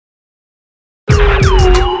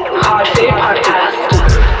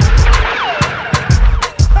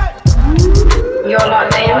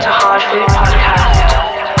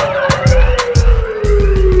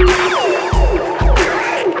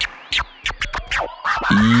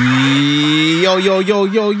Yo, yo, yo,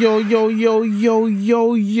 yo, yo, yo, yo, yo,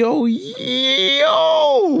 yo, yo,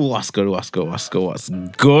 yo. What's good, what's good, what's good, what's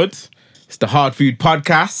good? It's the Hard Food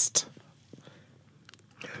Podcast.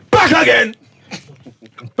 Back again.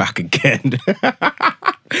 Back again.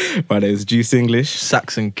 My name is Juice English.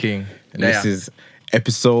 Saxon King. This is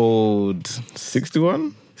episode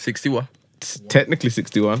 61? 61. It's technically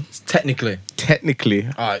 61. Technically. Technically.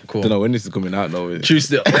 Alright, cool. Don't know when this is coming out though. True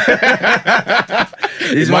still.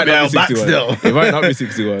 It might be out back still. It might not be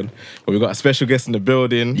 61. But we've got a special guest in the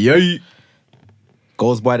building. Yay.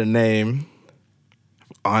 Goes by the name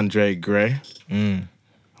Andre Gray.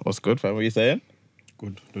 What's good, fam? What are you saying?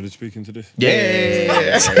 Good. Did it speak into this?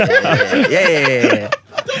 Yeah. Yeah.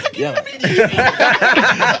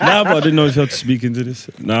 Nah, but I didn't know if you had to speak into this.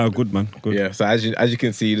 Nah, good, man. Good. Yeah, so as you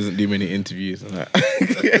can see, he doesn't do many interviews. And that. Do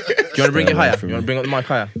you want to bring it higher? for You me. want to bring up the mic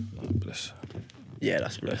higher? Bless. Yeah,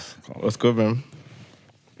 that's blessed. What's good, man?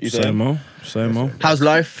 You Same old. Same old. How's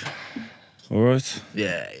life? All right.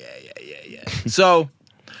 Yeah. So,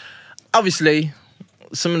 obviously,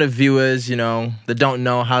 some of the viewers, you know, they don't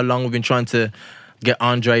know how long we've been trying to get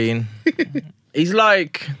Andre in. He's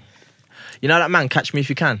like, you know that man, Catch Me If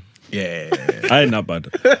You Can? Yeah. I ain't that bad.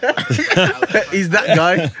 He's that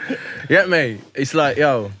guy. You get me? It's like,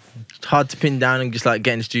 yo, it's hard to pin down and just like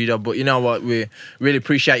get in the studio. But you know what? We really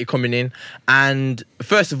appreciate you coming in. And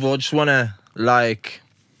first of all, just want to like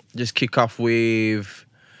just kick off with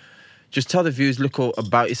just tell the viewers a little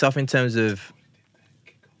about yourself in terms of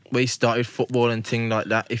where you started football and things like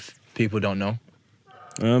that, if people don't know.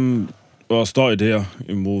 Well, I started here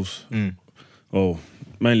in Wolves. Oh,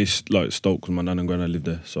 mainly like Stoke because my nan and granddad lived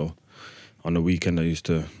there. So on the weekend, I used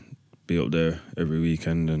to be up there every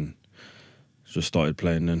weekend and just started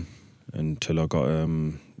playing then until I got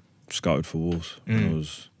scouted for Wolves. When I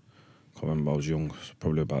was, can't remember, I was young, so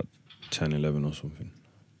probably about 10, 11 or something.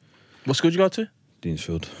 What school did you go to?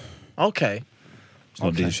 Deansfield. Okay. It's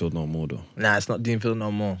not Okay. Deansfield no more though. Nah, it's not Deanfield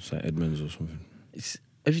no more. St Edmunds or something. It's,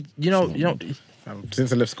 if you know,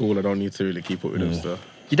 Since I left school, I don't need to really keep up with him Yeah. stuff.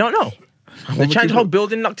 you don't know. They changed the whole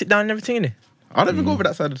building, knocked it down and everything, innit? I don't even go over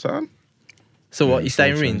that side of town. So what, Yeah, you stay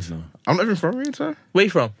in it's all Reens? changed now. I'm not even from Reed, sir. Where you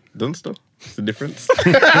from? Dunster. It's the difference.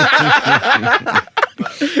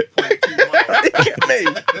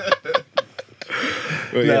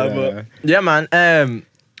 But Yeah, man.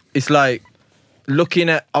 It's like looking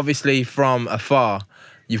at obviously from afar.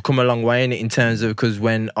 You've come a long way in terms of because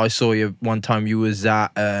when I saw you one time, you was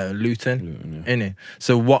at Luton, yeah. innit?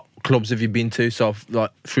 So what clubs have you been to? So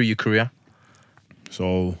like through your career?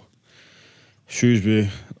 So, Shrewsbury,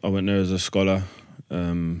 I went there as a scholar,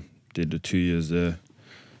 did the 2 years there.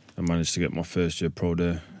 I managed to get my first year pro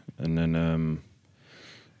there, and then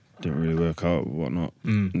didn't really work out or whatnot.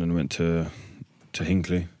 And then went to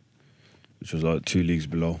Hinckley, which was like 2 leagues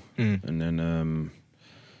below, and then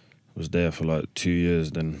was there for like 2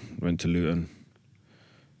 years. Then went to Luton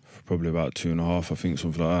for probably about 2.5, I think,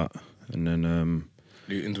 something like that. And then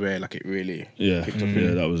Luton's where like it really yeah, picked up.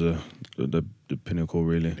 yeah, that was the pinnacle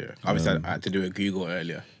really. Yeah. Obviously, I had to do a Google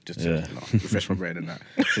earlier just to Yeah. refresh my brain and that.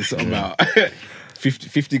 So something about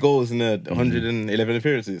 50 goals in 111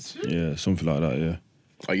 appearances. Yeah, something like that. Yeah.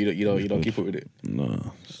 Oh, you don't keep up with it.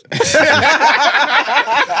 No. I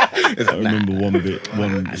remember one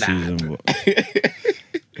season, but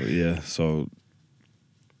yeah, so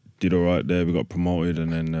did all right there. We got promoted,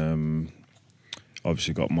 and then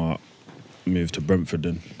obviously got my move to Brentford.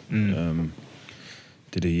 Then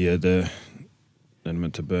did a year there, then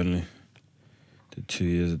went to Burnley. Did 2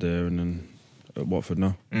 years there, and then at Watford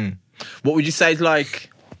now. What would you say is like?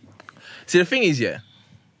 See, the thing is, yeah,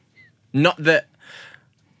 not that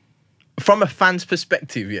from a fan's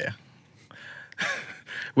perspective, yeah.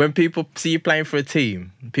 When people see you playing for a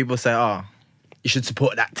team, people say, "Oh, you should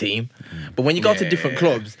support that team." But when you go to different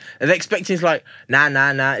clubs, they're expecting it's like, nah.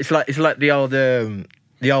 It's like the old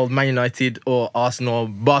Man United or Arsenal,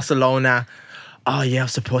 Barcelona. Oh yeah, I've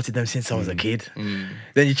supported them since I was a kid.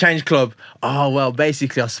 Then you change club. Oh well,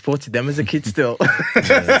 basically I supported them as a kid still.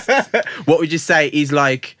 What would you say is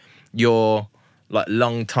like your like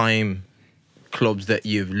long time clubs that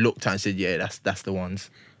you've looked at and said, yeah, that's the ones?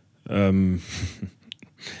 I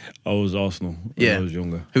was Arsenal when I was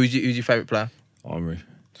younger. Who's your favourite player? Henry.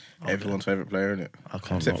 Everyone's favourite player, isn't it?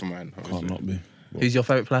 Okay. Except for mine. Can't obviously. not be. Who's your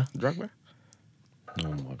favourite player? Drogba? Oh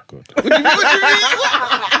my god.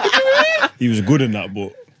 He was good in that,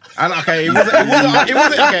 but And okay,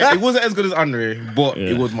 it wasn't as good as Henry, but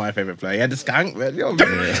it was my favourite player. He had the skank, man. Yo,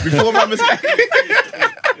 before my mistake.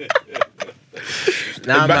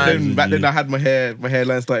 Nah, man. Back then I had my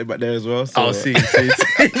hairline started back there as well. So, Oh, see.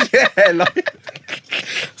 Yeah, like...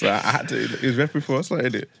 So I had to. It was ref before I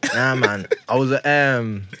started it. Nah, man. I was at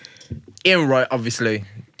Ian Wright, obviously,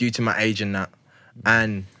 due to my age and that.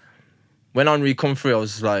 And when Henry come through, I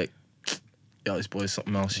was like, yo, this boy's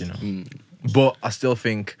something else, you know. But I still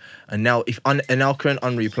think if Anelka and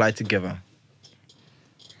Henry played together,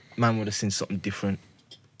 man would have seen something different,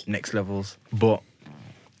 next levels. But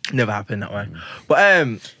never happened that way. But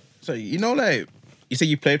So you know, like you say,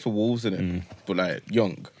 you played for Wolves, innit? But like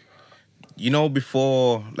young. You know,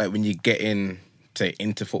 before like when you get in, say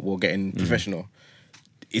into football, getting professional,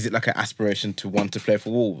 is it like an aspiration to want to play for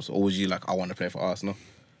Wolves, or was you like, I want to play for Arsenal?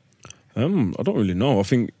 I don't really know. I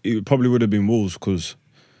think it probably would have been Wolves because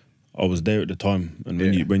I was there at the time, and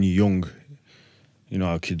when you're young, you know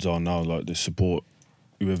how kids are now. Like they support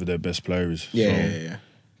whoever their best player is. Yeah.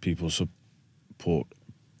 People support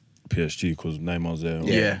PSG because Neymar's there. Or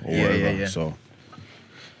Yeah. whatever. So,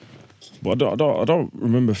 but I don't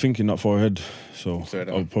remember thinking that far ahead. So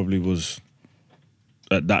I probably was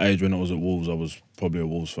at that age when I was at Wolves. I was probably a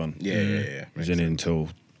Wolves fan. Yeah. It was only until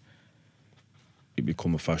it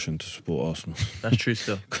become a fashion to support Arsenal. that's true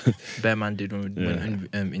still. Bear man did when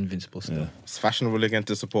Invincible still. Yeah. It's fashionable again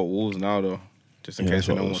to support Wolves now, though. Just in case that's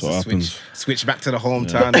anyone what wants to happens. switch back to the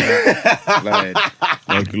hometown.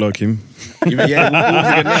 like him. Wolves again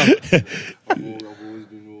now.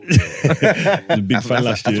 He was a big fan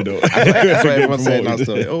last year, though. That's what everyone's saying now.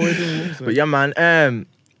 So always in Wolves. But yeah, man.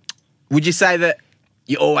 Would you say that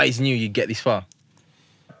you always knew you'd get this far?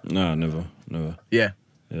 Nah, never. Yeah.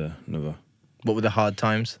 Yeah, never. What were the hard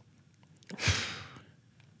times?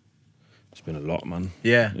 It's been a lot, man.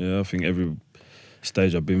 Yeah. Yeah, I think every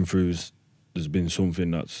stage I've been through, there's been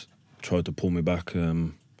something that's tried to pull me back,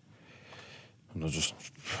 and I just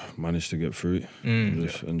managed to get through it,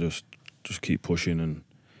 and just keep pushing, and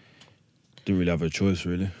didn't really have a choice,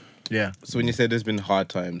 really. Yeah. So when you say there's been hard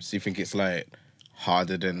times, do you think it's like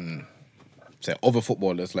harder than say other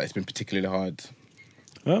footballers? Like it's been particularly hard.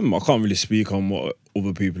 I can't really speak on what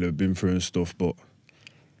other people have been through and stuff, but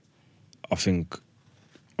I think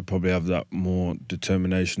I probably have that more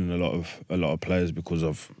determination than a lot of players because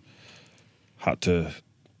I've had to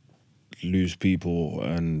lose people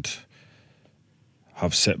and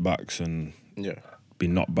have setbacks and be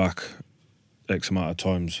knocked back X amount of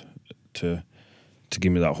times to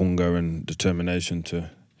give me that hunger and determination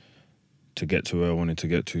to get to where I wanted to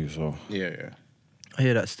get to. So Yeah. I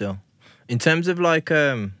hear that still. In terms of like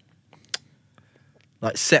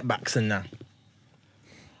setbacks and that,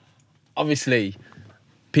 obviously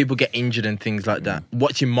people get injured and things like that.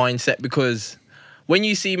 What's your mindset? Because when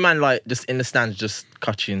you see man like just in the stands just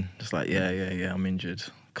catching, just like yeah, I'm injured,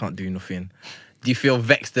 can't do nothing. Do you feel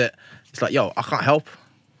vexed that it's like, yo, I can't help?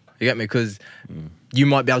 You get me? Because you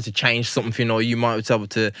might be able to change something, or you might be able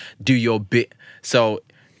to do your bit. So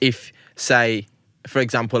if, say, for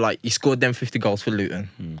example, like you scored them 50 goals for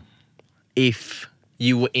Luton, if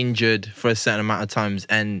you were injured for a certain amount of times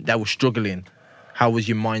and they were struggling, how was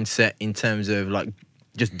your mindset in terms of like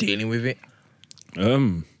just dealing with it? I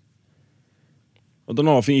don't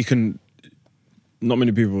know. I think you can. Not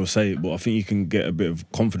many people will say it, but I think you can get a bit of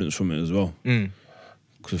confidence from it as well.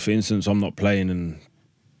 Because, for instance, I'm not playing and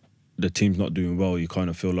the team's not doing well. You kind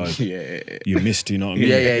of feel like you missed. You know what I mean?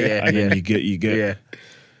 Yeah. And then you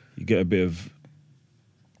get a bit of.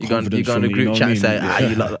 You go on the confidence from it, group you know chat what and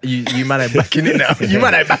I say, mean? you man ain't backing it now. You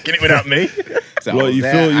man ain't backing it without me. So Well, you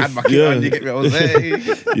feel- you get me? I was there.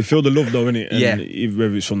 You feel the love though, innit? And Yeah.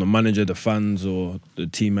 whether it's from the manager, the fans, or the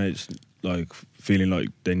teammates, like feeling like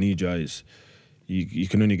they need you, you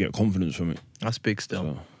can only get confidence from it. That's big still.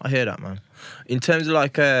 So. I hear that, man. In terms of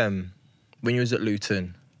like when you was at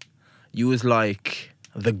Luton, you was like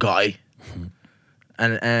the guy.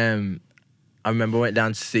 And I remember I went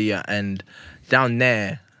down to see you, and down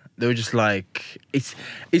there they were just like it's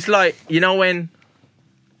like, you know, when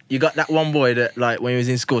you got that one boy that like when he was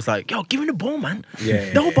in school, it's like, yo, give him the ball, man.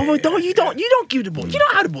 Yeah. No, brother, you don't give the ball. You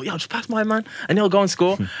don't have the ball. Yo, just pass my man, and he'll go and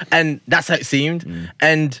score. And that's how it seemed.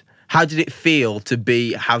 And how did it feel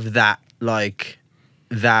to have that like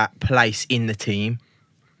that place in the team?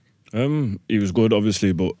 He was good,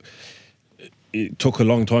 obviously, but it took a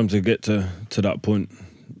long time to get to that point.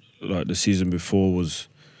 Like the season before was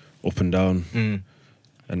up and down,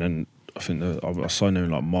 and then I think I signed there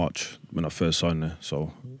in like March when I first signed there.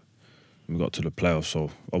 So we got to the playoffs,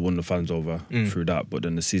 so I won the fans over through that. But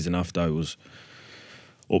then the season after, it was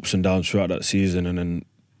ups and downs throughout that season, and then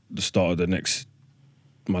the start of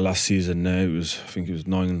my last season there, I think it was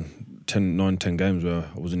 9-10 games where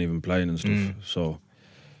I wasn't even playing and stuff. So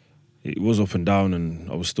it was up and down, and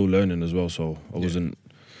I was still learning as well. So I wasn't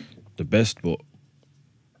the best, but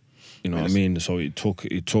you know what I mean. So it took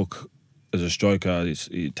as a striker,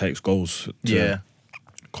 it takes goals to Yeah.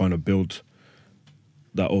 kind of build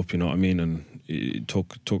that up. You know what I mean? And it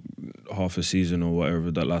took half a season or whatever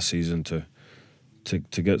that last season to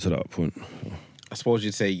get to that point. I suppose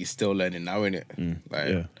you'd say you're still learning now, innit? Like,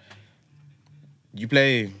 Yeah, you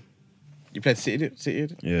played City?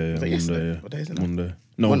 yeah. Was that yesterday? What day is it now? Monday.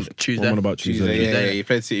 No, Monday. Tuesday. I'm on about Tuesday. Yeah, you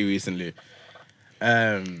played City recently.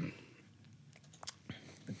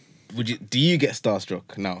 Do you get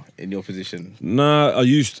starstruck now in your position? Nah, I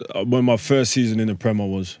used when my first season in the Prem I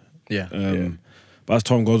was. Yeah. But as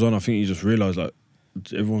time goes on, I think you just realise like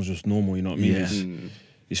everyone's just normal. You know what I mean? Yeah.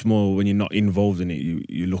 It's more when you're not involved in it,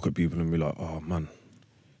 you look at people and be like, oh man.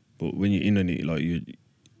 But when you're in it, like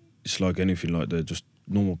it's like anything. Like they're just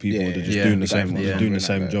normal people. Yeah, they're just yeah. doing the Yeah. same, Yeah. doing the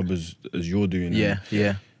same Yeah. job as you're doing. Yeah.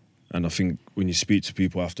 And I think when you speak to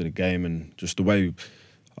people after the game and just the way,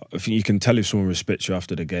 I think you can tell if someone respects you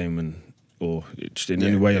after the game or just in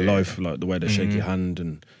any way of life, like the way they shake your hand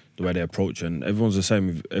and the way they approach you. And everyone's the same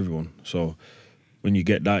with everyone. So when you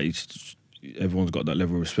get that, everyone's got that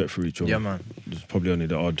level of respect for each other. Yeah, man. There's probably only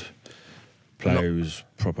the odd player who's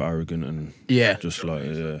proper arrogant and Yeah. just like,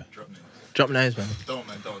 yeah. Drop names, man. Don't.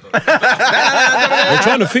 I'm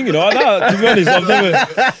trying to think, you know, to be honest, I've never.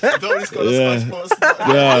 Don't risk all the Yeah. Spice Girls.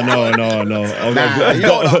 Yeah, no. I've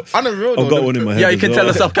got, On the real, I've got one in my head. Yeah, you as can well. tell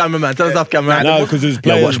us off camera, man. Tell us off camera. No, because there's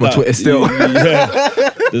players. watch my that- Twitter still. Yeah,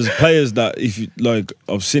 there's players that if you like,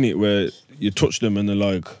 I've seen it where you touch them and they're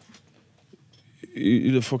like,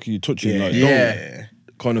 "Who the fuck are you touching?" Like, Yeah.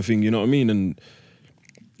 don't kind of thing. You know what I mean? And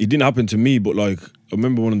it didn't happen to me, but like, I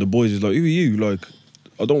remember one of the boys is like, "Who are you?" Like,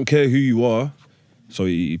 I don't care who you are. So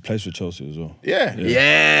he plays for Chelsea as well. Yeah.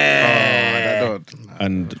 Yeah. Oh, that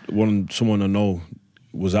don't. And someone I know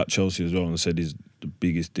was at Chelsea as well and said he's the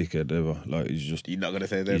biggest dickhead ever. Like he's just, You're not gonna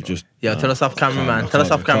say that. he's just. Yeah, tell us off camera, man. Tell us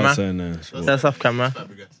off camera. Tell us off camera.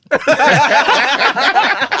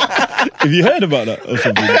 Have you heard about that or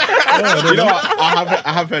something? You know what?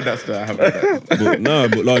 I have heard that story. I have heard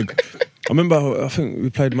that. But like, I remember, I think we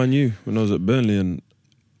played Man U when I was at Burnley and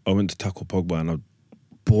I went to tackle Pogba and I,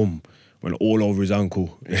 boom, went all over his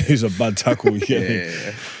ankle. It was a bad tackle, you get me?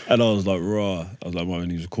 Yeah. And I was like, raw. I was like, man,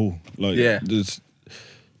 he was cool. Like, Yeah. there's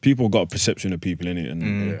people got a perception of people in it,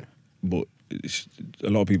 and but a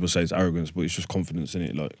lot of people say it's arrogance, but it's just confidence in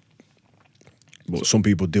it. Like, but some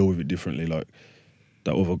people deal with it differently. Like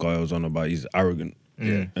that other guy I was on about, he's arrogant.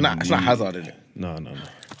 Yeah. And Nah, it's not Hazard, is it? No.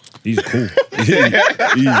 He's cool.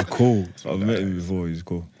 He's cool. I've met him before. He's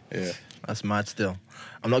cool. Yeah. That's mad still.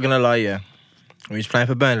 I'm not going to lie, yeah. When you was playing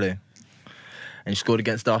for Burnley and you scored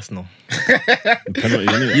against Arsenal. Penalty,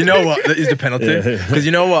 innit? You know what? That is the penalty. Yeah. Because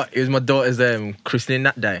you know what? It was my daughter's christening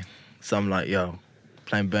that day. So I'm like, yo,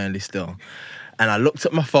 playing Burnley still. And I looked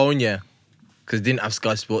at my phone, yeah, because didn't have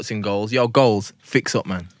Sky Sports in goals. Yo, goals, fix up,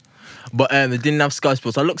 man. But they didn't have Sky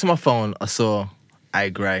Sports. I looked at my phone, I saw A.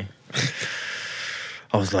 Gray.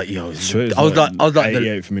 I was like, yo, So it's I was like,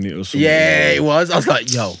 88th minute or something. yeah, it was. I was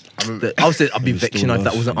like, yo, I'd be It was vexed, still you know, if that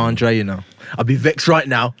worse, wasn't yeah. Andre, you know. I'd be vexed right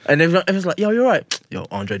now. And everyone's like, yo, you're right. Yo,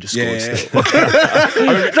 Andre just scored Yeah. still.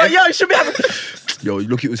 It's like, yo, it should be happening. Yo,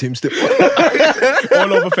 look, it was him still.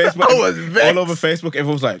 All over Facebook. I was vexed. All over Facebook,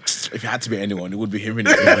 everyone's like, if it had to be anyone, it would be him.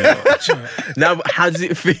 Innit? Now, but how does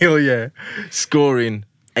it feel, yeah, scoring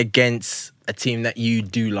against a team that you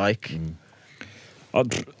do like?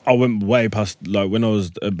 I went way past, like when I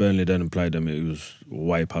was at Burnley then and played them, it was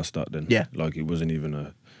way past that then. Yeah. Like it wasn't even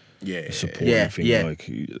a Yeah. supporting Yeah, thing. yeah. Like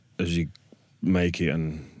as you make it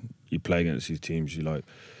and you play against these teams, you're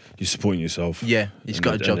supporting yourself. Yeah, you've And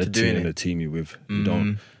got a the- job and to the do, team, innit? and the team you're with. You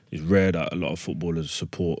don't. It's rare that a lot of footballers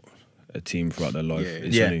support a team throughout their life. Yeah.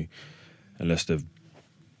 It's Yeah. only unless they've,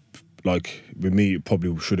 like with me, it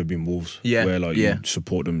probably should have been Wolves. Yeah, Where like yeah. you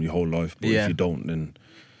support them your whole life, but Yeah. if you don't, then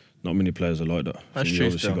not many players are like that. That's you true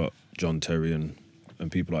obviously still. got John Terry and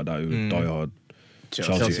people like that who are diehard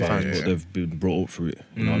Chelsea Chelsea fans, fans. but they've been brought up through it.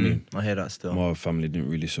 You know what I mean? I hear that still. My family didn't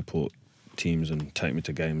really support teams and take me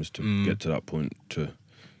to games to get to that point to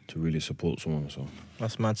really support someone. So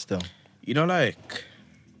That's mad still. You know, like,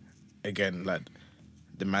 again, like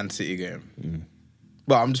the Man City game.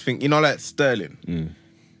 But I'm just thinking, you know, like Sterling.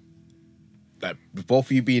 Like, with both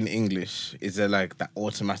of you being English, is there like that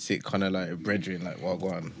automatic kind of like brethren, like, well, go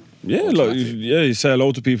on? yeah, like you say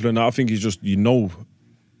hello to people and that. I think it's just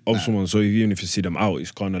of someone. So even if you see them out,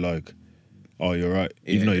 it's kind of like, oh, you're right.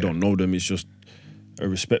 Even though you don't know them, it's just a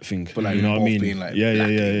respect thing. But like, you know what I both mean? being, like, yeah. black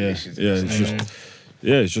English, Yeah, it's just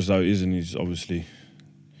it's just how it is, and he's obviously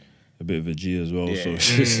a bit of a G as well. Yeah.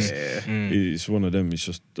 So it's one of them.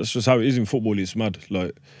 That's just how it is in football. It's mad.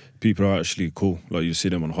 Like people are actually cool. Like you see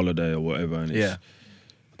them on holiday or whatever, and it's, Yeah.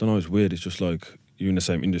 I don't know. It's weird. It's just like you're in the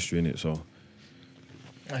same industry, innit? So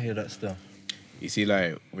I hear that still. You see,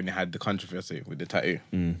 like when they had the controversy with the tattoo,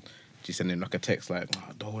 she sent him like a text like, oh,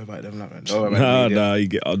 "Don't worry about them, like, man. Don't worry about them." nah, you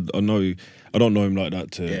get. I know. I don't know him like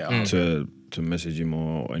that Yeah, to message him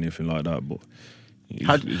or anything like that. But he's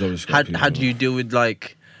obviously How got do people. you deal with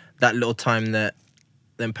like that little time that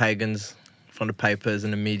them pagans from the papers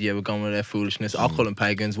and the media were going with their foolishness? I'll call them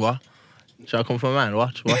pagans. What? Shall I come from a man?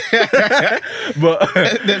 What? But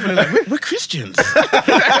Definitely like, we're Christians.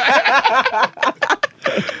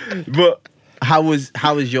 but how was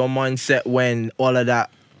your mindset when all of that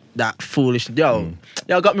foolish yo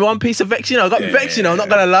got me one piece of vex, I got me vex, I'm not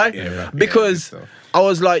gonna lie. Yeah, right. Because Yeah, I think I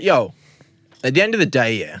was like, yo, at the end of the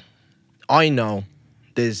day, yeah, I know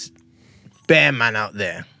there's bare man out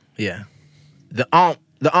there, yeah, that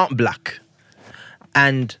aren't black,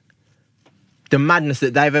 and the madness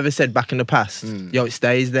that they've ever said back in the past, yo, it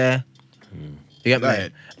stays there. You get me?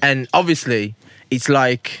 Like- And obviously, it's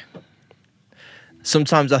like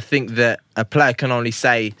sometimes I think that a player can only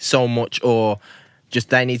say so much, or just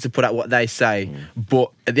they need to put out what they say.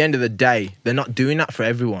 But at the end of the day, they're not doing that for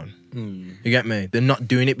everyone. You get me? They're not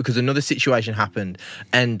doing it because another situation happened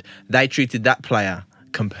and they treated that player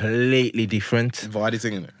completely different. Vardy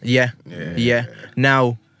singing it. Yeah. Yeah.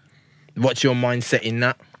 Now, what's your mindset in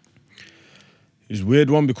that? It's a weird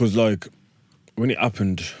one because like when it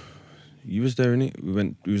happened, you was there, innit?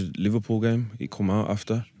 It was Liverpool game. He come out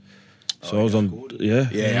after. So I was on, Yeah,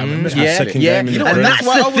 I remember It's my that. second yeah, game in the and Prem. that's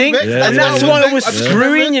why I the was thing, vexed. Yeah, and yeah, that's yeah. why I was I just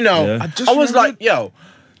screwing, Yeah. I was like, yo,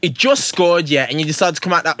 it just scored, and you decide to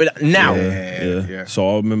come out that with now. Yeah. So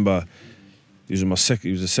I remember it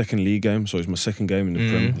was the second league game, so it was my second game in the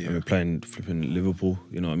Prem, and we're playing flipping Liverpool.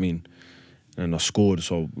 You know what I mean? And I scored,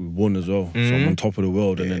 so we won as well. So I'm on top of the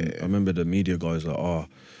world, and then I remember the media guys like,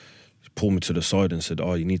 pulled me to the side and said,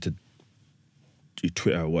 you need to do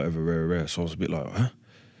Twitter or whatever, rare. So I was a bit like, huh?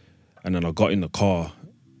 And then I got in the car,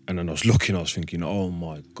 and then I was looking, I was thinking, oh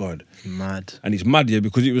my God. Mad. And it's mad, yeah,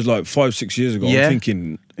 because it was like 5-6 years ago. Yeah. I'm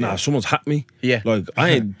thinking, someone's hacked me. Yeah. Like, I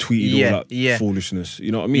ain't tweeted all that Yeah. foolishness.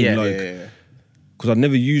 You know what I mean? Yeah. Like, Yeah. because I'd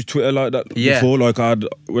never used Twitter like that Yeah. before. Like,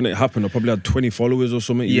 when it happened, I probably had 20 followers or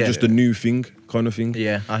something. It Yeah. was just a new thing, kind of thing.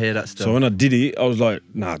 Yeah, I hear that stuff. So when I did it, I was like,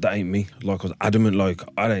 nah, that ain't me. Like, I was adamant, like,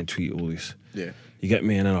 I don't tweet all this. Yeah. You get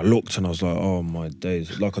me? And then I looked and I was like, oh my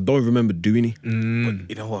days. Like, I don't remember doing it. But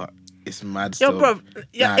you know what? It's mad Yo, still. bro,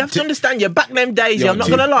 you Nah, have to understand, back them days, I'm not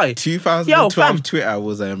two- gonna lie. 2012 Yo, fam. Twitter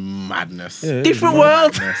was a madness. Yeah. Different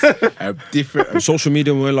world. Madness. A different. Social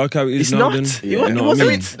media weren't like how it is It's now. not. Then. It You wasn't- know it what I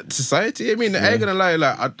wasn't. mean? Society, I mean, I ain't gonna lie,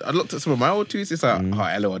 like, I looked at some of my old tweets, it's like, oh,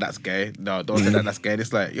 hello, that's gay. No, don't say that's gay. And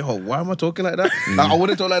it's like, yo, why am I talking like that? Like, I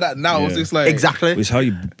wouldn't talk like that now. Yeah. It's just like, Exactly. It's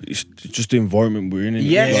it's just the environment we're in. innit?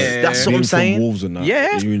 Yes, Like, that's what being I'm from saying. Wolves and that.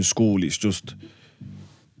 Yeah. You're in school. It's just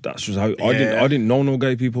that's just how I Yeah. didn't know no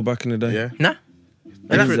gay people back in the day. Yeah. Nah.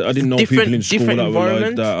 I didn't know different- people in school different that were like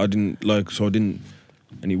environment. that. I didn't like, so I didn't,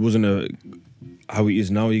 and it wasn't how it is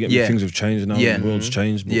now. You get me? Yeah. Things have changed now. Yeah. The world's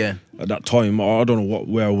changed. But Yeah. At that time, I don't know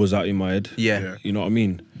where I was at in my head. Yeah. You know what I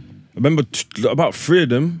mean? I remember about 3 of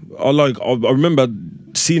them. I remember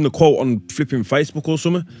seeing the quote on flipping Facebook or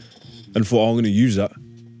something, and thought, I'm going to use that.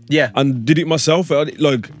 Yeah. And did it myself, and it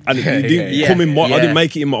didn't yeah. come in my. Yeah. I didn't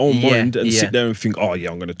make it in my own Yeah, mind and yeah. sit there and think, oh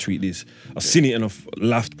yeah, I'm gonna tweet this. I seen it and I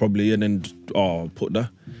laughed probably, and then put that.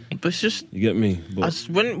 But it's just, You get me? But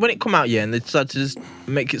when it come out, and they decided to just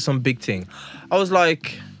make it some big thing, I was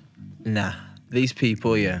like, nah, these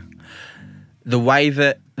people, the way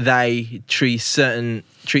that they treat certain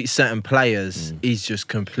players is just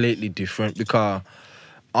completely different. Because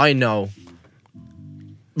I know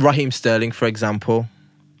Raheem Sterling, for example,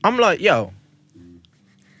 I'm like, yo,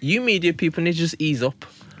 you media people need to just ease up,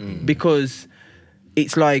 because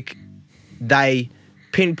it's like they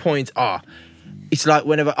pinpoint, it's like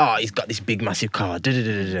whenever, he's got this big massive car,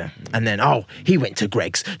 and then, he went to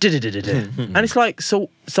Greg's, and it's like, so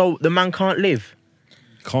the man can't live.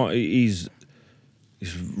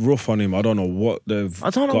 it's rough on him. I don't know what they've I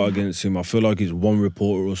don't know. got against him. I feel like he's one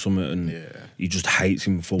reporter or something, and he just hates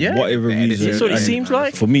him for Yeah. whatever Yeah, reason. That's what it And seems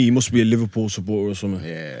like. For me, he must be a Liverpool supporter or something.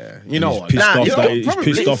 Yeah. You know He's what? pissed off you that know, he's probably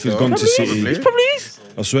pissed off he's so. gone to Probably City. is. It probably is.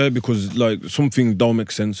 I swear, because like something don't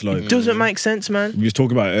make sense. Like Doesn't make sense, man. we was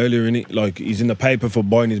talking about it earlier, innit? Like he's in the paper for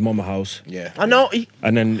buying his mama a house, Yeah. I know.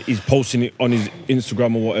 and then he's posting it on his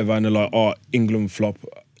Instagram or whatever, and they're like, "Oh, England flop."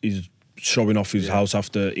 He's showing off his house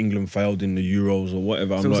after England failed in the Euros or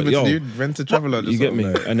whatever. I'm like, Something yo, to do, rent a traveller. you get me?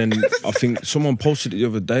 And then I think someone posted it the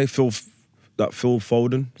other day. Phil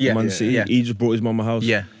Foden, Yeah, from Man yeah, City. yeah. He just brought his mama a house.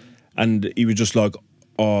 Yeah. And he was just like,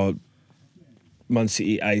 "Oh, Man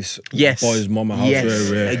City ace, Yes. buy his mama a house, Yes,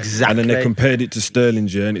 rare. And then exactly. they compared it to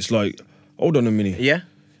Sterling's, yeah, and it's like, hold on a minute. Yeah.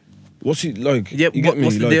 What's he like? Yeah, you get me?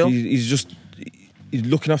 what's the like deal? He's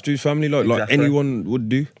looking after his family like Exactly. anyone would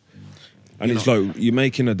do. And it's like you're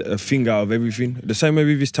making a thing out of everything. The same way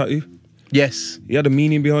with his tattoo. Yes. He had a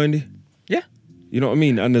meaning behind it. Yeah. You know what I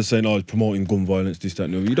mean? And they're saying, oh, he's promoting gun violence, this, that,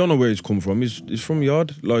 and the other. You don't know where he's come from. He's from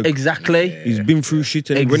yard. Like Exactly. he's been through shit.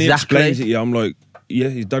 And when he Exactly. explains it, I'm like, yeah,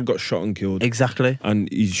 his dad got shot and killed. Exactly. And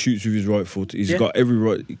he shoots with his right foot. He's Yeah. got every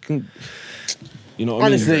right. He can, you know what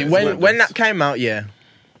Honestly, I mean? when that came out, yeah,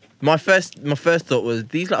 my first thought was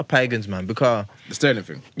these lot of pagans, man. Because The Sterling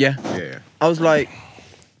thing. yeah, Yeah. I was like,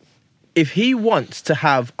 if he wants to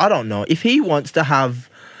have, I don't know, if he wants to have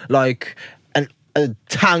like a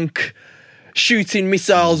tank shooting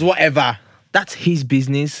missiles, whatever, that's his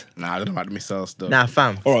business. Nah, I don't know about the missile stuff. Nah,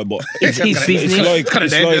 fam. All right, but It's his business.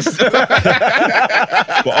 It's like,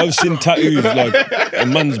 but I've seen tattoos like a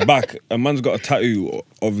man's back. A man's got a tattoo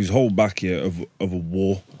of his whole back here of a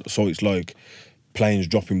war. So it's like planes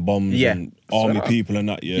dropping bombs Yeah. and army people and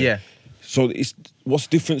that. Yeah. Yeah. So it's what's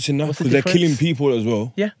the difference in that? What's the Because they're killing difference? people as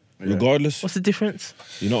well. Yeah. Regardless, What's the difference?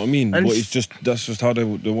 you know what I mean. And But s- it's just that's just how they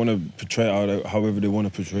want to portray it, however they want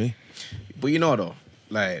to portray. But you know though,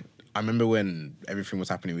 like I remember when everything was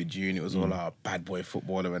happening with June, it was all our bad boy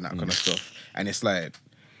footballer and that kind of stuff. And it's like,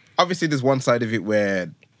 obviously there's one side of it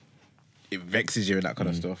where it vexes you and that kind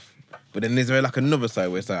of stuff. But then there's like another side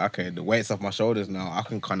where it's like, okay, the weight's off my shoulders now. I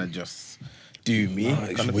can kind of just do me.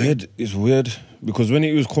 It's kind of weird. thing. It's weird because when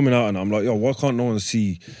it was coming out, and I'm like, yo, why can't no one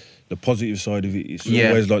see the positive side of it? It's Yeah.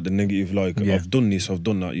 always like the negative. Like Yeah. I've done this, I've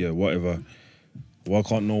done that. Yeah, whatever. Why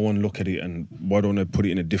can't no one look at it and why don't they put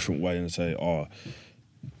it in a different way and say, oh,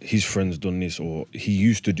 his friend's done this or he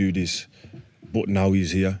used to do this, but now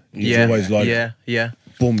he's here. It's always like, yeah.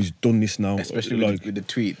 boom, he's done this now. Especially like, with the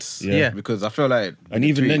tweets. Yeah. Because I feel like... and with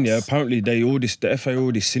even the then, yeah, tweets- apparently the FA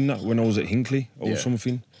already seen that when I was at Hinkley or Yeah.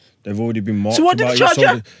 something. They've already been marked So what did about they it.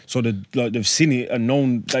 charge you? So they've seen it and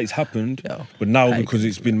known that it's happened. Yo, but now pagans. because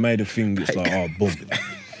it's been made a thing, it's like, oh, boom.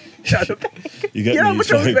 You get Yeah, me? but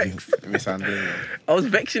It's I was like, vexed. mishandling it. I was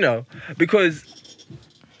vexed, you know, because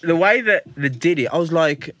the way that they did it, I was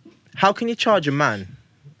like, how can you charge a man?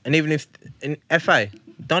 And even if in FA,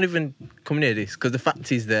 don't even come near this, because the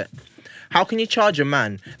fact is that how can you charge a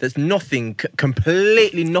man that's nothing,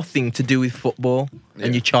 completely nothing to do with football,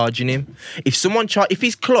 and you're charging him? If someone if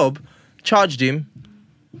his club charged him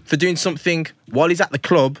for doing something while he's at the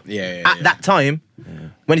club at that time,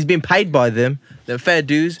 when he's being paid by them, they're fair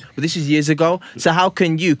dues. But this is years ago. So how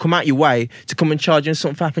can you come out your way to come and charge him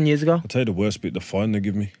something happened years ago? I'll tell you the worst bit, the fine they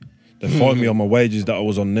give me. They fine me on my wages that I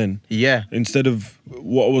was on then. Yeah. Instead of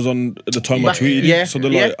what I was on at the time I Back- tweeted. yeah, So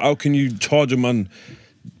they're yeah. like, how can you charge a man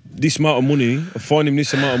this amount of money, fine him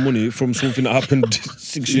this amount of money from something that happened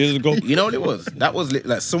 6 years ago? You know what it was? That was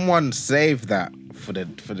like someone saved that for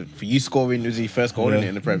you scoring. It was your first goal in it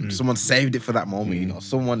in the Prem. Someone saved it for that moment. You know,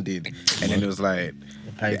 someone did, and then it was like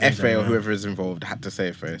the FA or whoever is involved had to say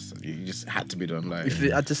it first. You just had to be done. Like, If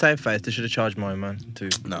they had to say first, they should have charged my man too.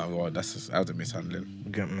 no, well, that was a mishandling.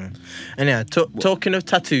 You get me? And yeah, talking of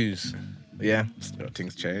tattoos, yeah, You know,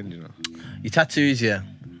 things change. You know, your tattoos, yeah,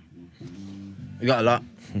 you got a lot,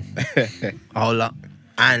 a whole lot,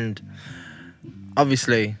 and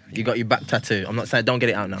obviously you got your back tattoo. I'm not saying don't get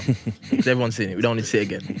it out now, 'cause everyone's seen it. We don't need to see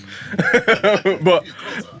it again. But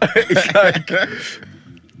it's like,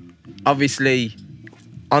 obviously,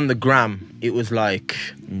 on the gram, it was like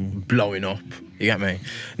blowing up. You get me?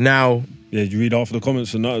 Now, Yeah, did you read half of the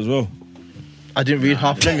comments on that as well? I didn't read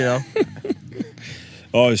half of them, you know.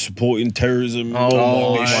 Oh, he's supporting terrorism.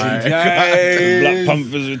 Oh, this my shit. days. Black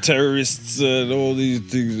Panthers are terrorists and all these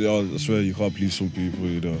things. Oh, I swear you can't believe some people,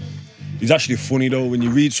 you know. It's actually funny though, when you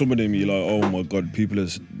read some of them, you're like, oh my God, people are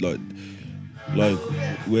like,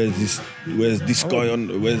 where's this guy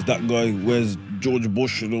on, where's that guy, where's George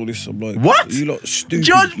Bush and all this? I'm like, What? You lot stupid.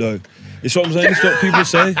 George- Like, it's what I'm saying, it's what people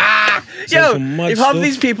say. Yo, some mad if half stuff.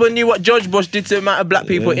 these people knew what George Bush did to the amount of black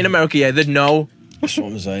people in America, yeah, they'd know. That's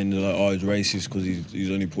what I'm saying. They're like, oh, he's racist because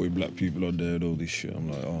he's only putting black people on there and all this shit.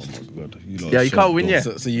 I'm like, oh my God. Lot Yeah, are you so can't win, dumb.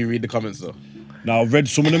 yeah. so you read the comments though. Now I've read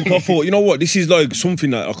some of them. 'Cause I thought, you know what, this is like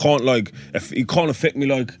something that I can't like. It can't affect me.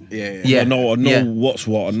 Like, Yeah. I know Yeah. what's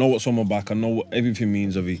what. I know what's on my back. I know what everything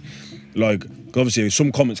means of it. Like, obviously,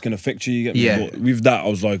 some comments can affect you. You get me? Yeah. But with that, I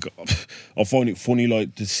was like, I find it funny,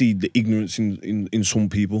 like to see the ignorance in some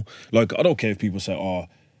people. Like, I don't care if people say, oh,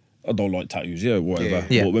 I don't like tattoos. Yeah, whatever.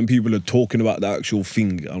 Yeah. But when people are talking about the actual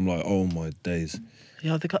thing, I'm like, oh my days.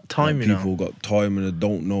 Yeah, they got time, Like, you people know. got time and they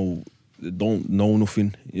don't know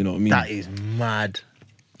nothing. You know what I mean? That is mad.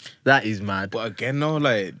 That is mad. But again, though,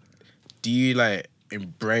 like, do you like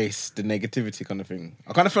embrace the negativity kind of thing.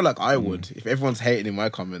 I kind of feel like I would. If everyone's hating in my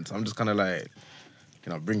comments, I'm just kind of like,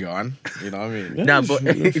 bring it on. You know what I mean? Nah, but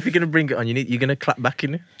if you're gonna bring it on, you're gonna clap back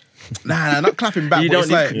in it. Nah, not clapping back. You but don't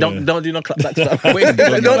it's need, like, don't do no clap back stuff. Wait,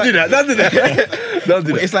 Don't do that. Don't do that. Don't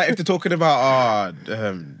do but that. it's like if they're talking about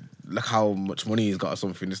look how much money he's got or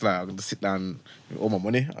something. It's like I'm gonna sit down with all my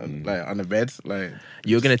money like on the bed, like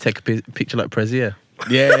You're gonna take a picture like Prezi, yeah?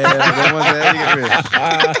 them ones there, you get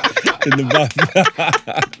me? In the back.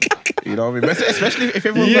 You know what I mean? Especially if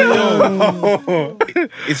everyone's like,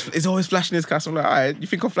 it's always flashing his cash. I'm like, all right, you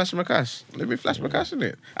think I'm flashing my cash? Let me flash my cash in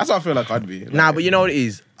it. That's how I feel like I'd be. Like, Nah, but you know what it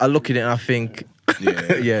is? I look at it and I think,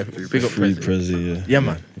 yeah, big up Free Prezi. Prezi, yeah. Yeah,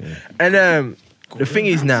 man. And the thing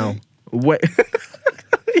is now,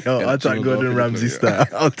 yo, I'll take Gordon Ramsay style.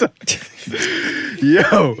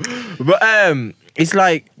 Yo, but it's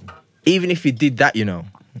like, even if you did that,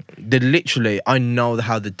 they literally, I know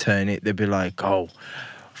how they turn it. They'd be like, oh,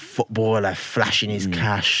 footballer flashing his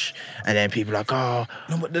cash, and then people are like, oh,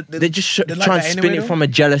 No, but they just they try like and that spin anyway, it though. from a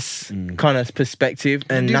jealous kind of perspective,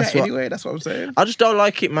 and do that's that what. anyway. That's what I'm saying. I just don't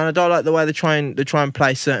like it, man. I don't like the way they try and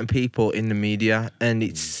play certain people in the media, and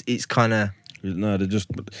it's kind of. No, they just.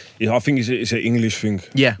 I think it's an English thing.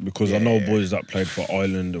 Yeah. Because I know boys that played for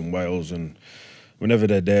Ireland and Wales, and whenever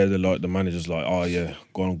they're there, they're like the manager's like, oh yeah,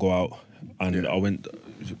 go out. And I went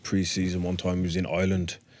pre-season one time. We was in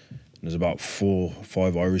Ireland. And there's about 4 or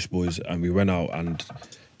 5 Irish boys, and we went out, and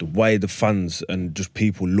the way the fans and just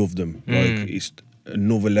people love them, like it's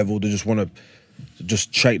another level. They just want to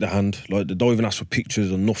just shake the hand, like they don't even ask for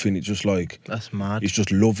pictures or nothing. It's just like That's mad. it's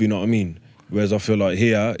just love, you know what I mean? Whereas I feel like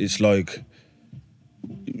here, it's like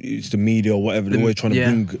it's the media or whatever. They're always trying to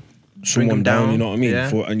bring someone down, you know what I mean? Yeah.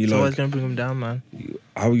 And It's you're always like, gonna bring them down, man.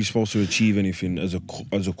 how are you supposed to achieve anything as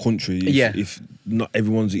a country if not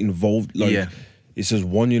everyone's involved? Like, it's just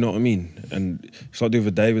one, you know what I mean? And it's like the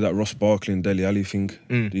other day with that Ross Barkley and Dele Alli thing.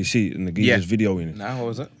 Do you see it? And the geezer's videoing it. Nah, what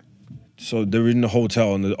was it? So they're in the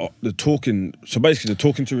hotel and they're talking. So basically,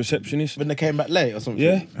 they're talking to a receptionist. When they came back late or something.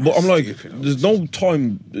 Yeah, but I'm like, Stupid. there's no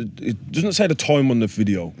time. It doesn't say the time on the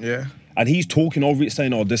video. Yeah. And he's talking over it,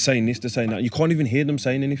 saying, "Oh, they're saying this, they're saying that." You can't even hear them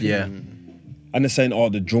saying anything. Yeah. And they're saying, "Oh,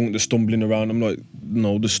 they're drunk, they're stumbling around." I'm like,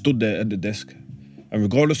 no, they're stood there at the desk, and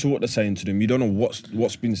regardless of what they're saying to them, you don't know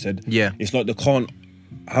what's been said. Yeah. It's like they can't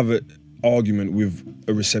have an argument with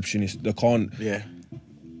a receptionist. They can't Yeah.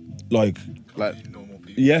 like. Normal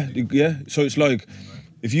people. Yeah. So it's like,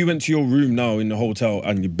 if you went to your room now in the hotel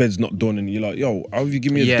and your bed's not done and you're like, yo, how have you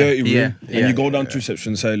given me a dirty room? And you go down to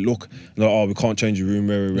reception and say, look, like, oh, we can't change your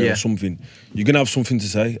room, or something. You're going to have something to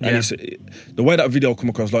say. And it's, the way that video come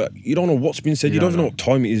across, like, you don't know what's been said. You don't even know what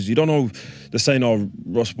time it is. You don't know. They're saying, oh,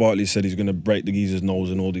 Ross Barkley said he's going to break the geezer's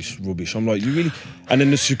nose and all this rubbish. I'm like, you really? And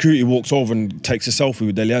then the security walks over and takes a selfie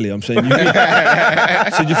with Dele Alli. I'm saying, so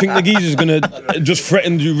do you think the geezer's going to just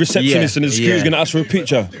threaten the receptionist and the security's going to ask for a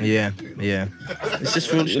picture? Yeah. It's just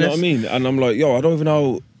foolishness. You know what I mean? And I'm like, yo, I don't even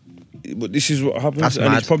know, but this is what happens. That's and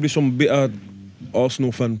mad. it's probably some bitter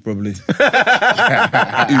Arsenal fan, probably, who's made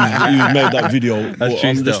that video. But true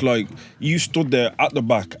I'm just still. like, you stood there at the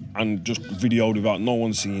back and just videoed without no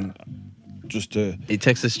one seeing, just to It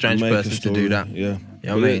takes a strange make a person to story. do that. Yeah. You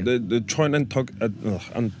know what I mean? They're trying to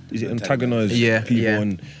antagonise people. Yeah.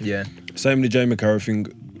 And same with the Jamie Carragher thing.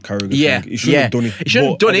 He shouldn't have done it. He shouldn't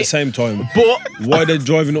have But done at it. the same time, But why they're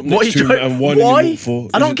driving up What next he's to him driving- and winding why? him up for?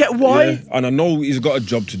 I don't get why. Yeah. And I know he's got a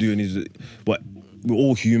job to do, and but we're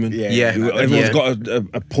all human. Yeah. Everyone's got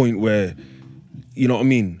a point where, you know what I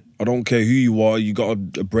mean. I don't care who you are, you got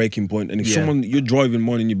a breaking point. And if someone, you're driving,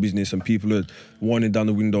 minding your business, and people are winding down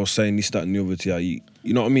the window saying this, that, and the other to you,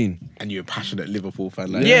 you know what I mean? And you're a passionate Liverpool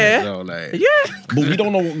fan, like Yeah. you know, like But we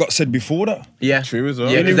don't know what got said before that. Yeah. True as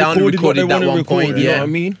well. Yeah, And because They they only recorded what they recorded that want to one record, point. you Yeah. know what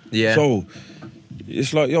I mean? Yeah. So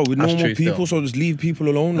it's like, yo, we're That's normal true people, still. so just leave people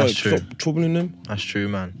alone. That's Like, true. stop troubling them. That's true,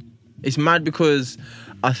 man. It's mad because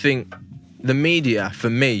I think the media,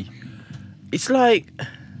 for me, it's like,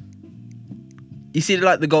 you see,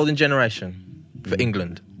 like the golden generation for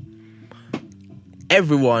England.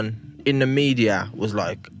 Everyone in the media was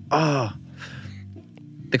like,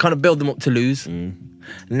 they kind of build them up to lose.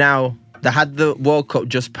 Now, they had the World Cup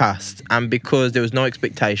just passed, and because there was no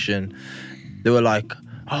expectation, they were like,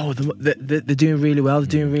 oh, they're doing really well, they're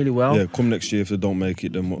doing really well. Yeah, come next year if they don't make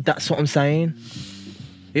it, then what? That's what I'm saying.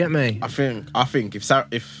 You get me? I think if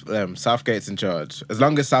Southgate's in charge, as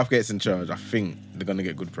long as Southgate's in charge, I think they're gonna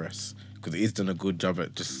get good press because he's done a good job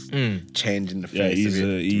at just changing the face. Yeah, of he's it,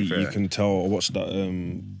 to be you fair. can tell. I watched that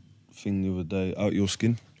thing the other day, Out Your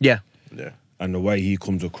Skin, Yeah. Yeah, and the way he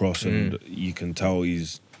comes across, and you can tell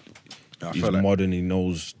he's I feel like modern. He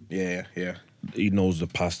knows. yeah. he knows the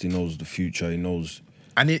past, he knows the future, he knows.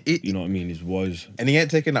 And You know what I mean? He's wise. and he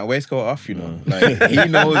ain't taking that waistcoat off, you know. Like he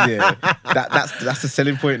knows, yeah. That's the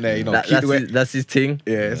selling point there, you know. Keep the way. That's his thing.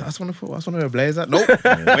 Yeah, I just want to wear a blazer. Nope,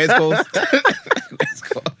 waistcoat.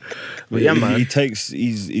 Waistcoat. But yeah, man. He takes.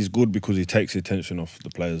 He's good because he takes the attention off the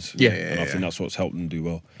players. Yeah. and I think that's what's helped him do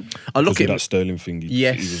well. I look Because of at that Sterling thing. He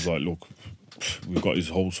Yes. was like, look, we've got his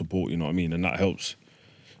whole support. You know what I mean? And that helps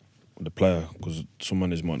the player because some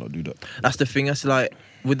managers might not do that. That's the thing. That's like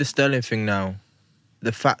with the Sterling thing now.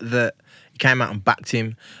 The fact that he came out and backed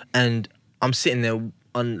him, and I'm sitting there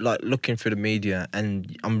on like looking through the media,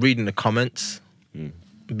 and I'm reading the comments.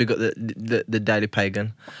 Big up the Daily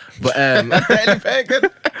Pagan, but Daily Pagan.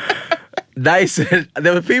 they said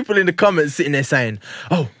there were people in the comments sitting there saying,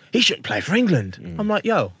 "Oh, he shouldn't play for England." I'm like,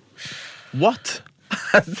 "Yo, what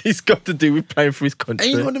has this got to do with playing for his country?"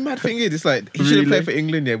 And you know what the mad thing is? It's like he shouldn't play for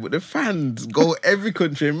England, yeah, but the fans go every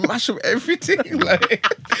country and mash up everything. Like,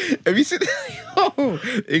 have you seen? Yo,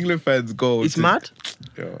 England fans go. It's mad.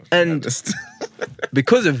 Yo, And- just-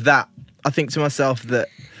 Because of that, I think to myself that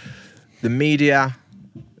the media,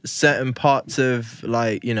 certain parts of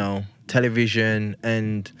like, you know, television,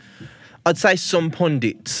 and I'd say some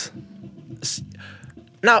pundits.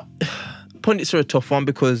 Now, pundits are a tough one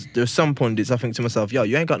because there are some pundits I think to myself, yo,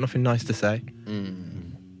 you ain't got nothing nice to say.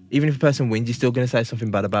 Even if a person wins, you're still going to say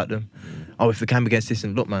something bad about them. Oh, if they came against this,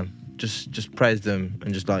 and look, man, just praise them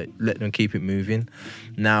and just like let them keep it moving.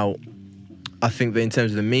 Now, I think that in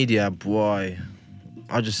terms of the media, boy,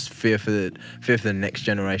 I just fear for the next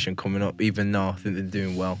generation coming up. Even though I think they're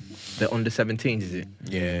doing well, they're under 17s, is it?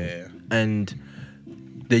 yeah. And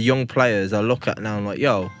the young players I look at now, I'm like,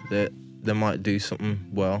 yo, they might do something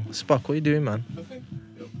well. Spock, what are you doing, man?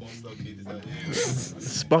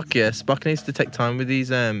 Spock, yeah, Spock needs to take time with these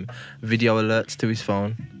video alerts to his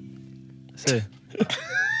phone. So,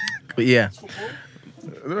 but yeah,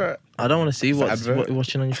 Right. I don't want to see what advert. you're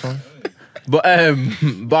watching on your phone. But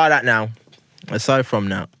by that now, aside from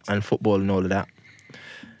that and football and all of that,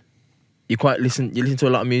 you listen to a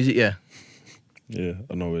lot of music, yeah. Yeah,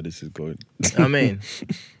 I know where this is going. I mean,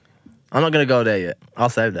 I'm not gonna go there yet. I'll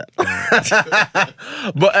save that.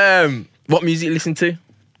 But what music you listen to?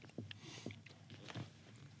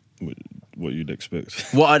 What you'd expect.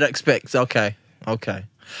 What I'd expect. Okay.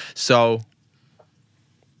 So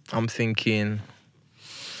I'm thinking.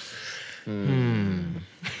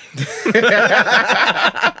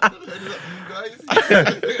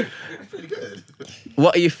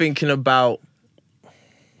 What are you thinking about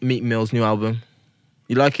Meek Mill's new album?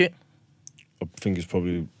 You like it? I think it's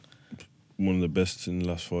probably one of the best in the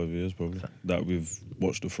last 5 years, probably. That we've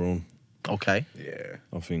watched The Throne. Okay. Yeah.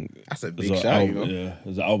 I think That's a as big a shout, you album, know. yeah,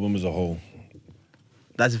 as an album as a whole.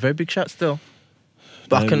 That's a very big shot still.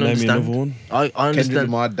 But I can Name me understand. another one. I Kendrick understand.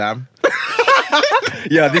 Lamar, damn.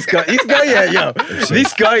 Yeah, this guy, yeah.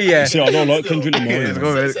 This guy, yeah. See, I don't like Kendrick Lamar. Yeah, you let's know.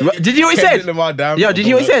 go, man. What- Did you hear what he Kendrick said? Lamar, damn. Yo, did you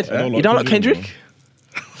hear what he said? I don't like You don't like Kendrick Kendrick?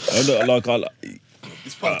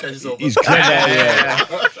 This podcast is over. He's clever, yeah.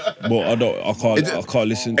 But I can't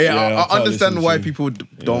listen. Yeah, I can't understand listen why to- people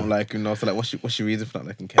don't like him. You know, so like, what's your reason for not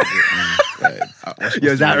liking Kendrick?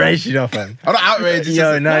 Yo, is that outrageous, you know, fam? I'm not outraged. It's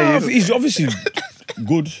Yo, just, no, He's obviously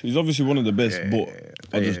good. He's obviously one of the best. Yeah,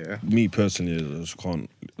 but yeah. me personally, I just can't.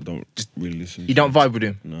 I don't really listen. You don't vibe with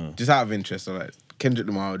him? No, just out of interest, so like Kendrick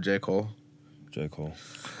Lamar or J. Cole. J. Cole.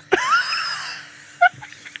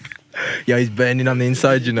 Yo, he's burning on the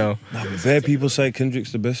inside, you know. Bare people say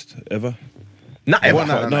Kendrick's the best ever. Not ever. What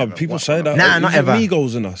now? No, people say that. Nah, not Even ever.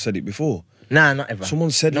 Migos and I said it before. Nah, not ever. Someone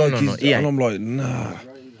said No, like no, he's, no, yeah. and I'm like, nah.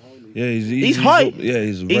 Yeah, He's high.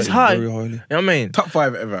 He's He's rated high. very highly. You know what I mean? Top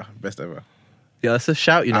 5 ever, best ever. Yeah, that's a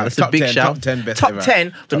shout, you know. That's a top big 10, shout. top 10 best Top ever. 10,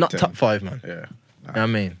 but Top not 10. top 5, man. Yeah, You know what I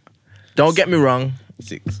mean? Don't get me wrong.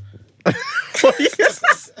 6.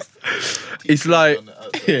 It's like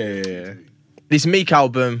Yeah. this Meek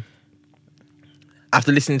album,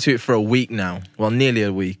 after listening to it for a week now, well, nearly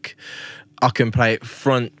a week, I can play it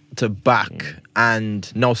front to back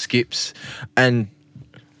and no skips. And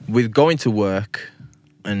with going to work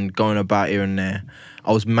and going about here and there,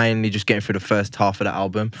 I was mainly just getting through the first half of the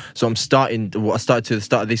album. So what I started to the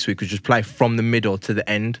start of this week was just play from the middle to the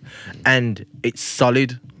end. And it's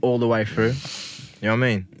solid all the way through. You know what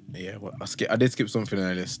I mean? Yeah, well, I did skip something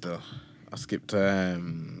earlier still. I skipped Splash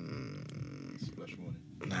Warning.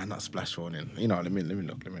 Nah, not Splash Warning. You know, let me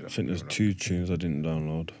look. I think there's 2 tunes I didn't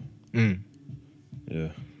download. Mm. Yeah,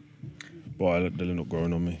 but they're not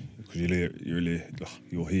growing on me because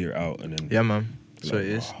you'll hear it out and then Yeah, man. So it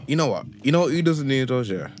is. You know what? You know who doesn't need those,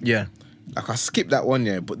 yeah? Yeah. Like I skipped that one,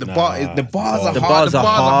 yeah, but the Nah. bars are The hard. bars are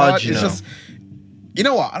hard, you It's know. just You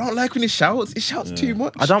know what? I don't like when he shouts. He shouts too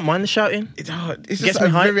much. I don't mind the shouting. It's Gets just me a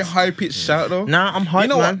very hyped. high pitched shout though. Nah, I'm hyped, You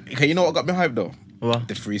know man. what? Okay, you know what got me hyped though? What?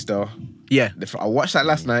 The freestyle. Yeah. I watched that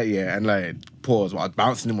last night, yeah, and like pause while I was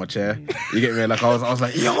bouncing in my chair. You get me? Like I was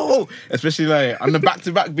like, yo, especially like on the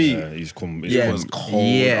back-to-back beat. Yeah, he's come. It Yeah. was cold.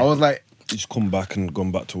 Yeah. I was like, He's come back and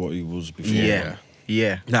gone back to what he was before. Yeah.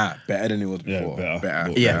 Yeah. nah, better than he was Yeah, before. better.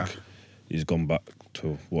 But, Yeah. like, he's gone back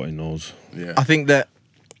to what he knows. Yeah. I think that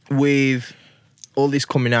with all this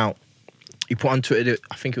coming out, he put on Twitter,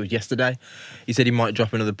 I think it was yesterday, he said he might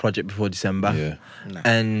drop another project before December. Yeah. Nah.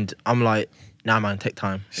 And I'm like, nah, man, take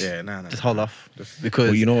time. Yeah, nah. Just hold off. Because,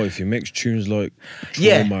 But you know, if he makes tunes like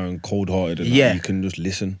Yeah. Trauma and Cold Hearted, and Yeah. that, you can just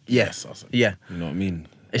listen. yes. Awesome. Yeah. You know what I mean?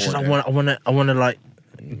 It's just, Or, I want to like,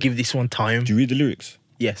 give this one time. Do you read the lyrics?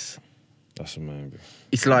 Yes. That's amazing.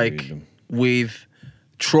 It's Read like, them. with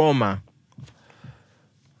Trauma,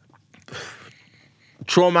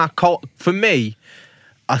 for me,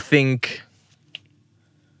 I think,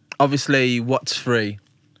 obviously, What's Free,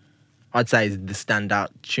 I'd say is the standout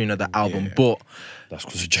tune of the album, Yeah. but That's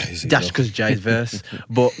because of Jay-Z. that's though. because of Jay's verse.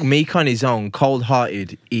 But Meek on his own, Cold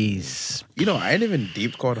Hearted is, You know, I ain't even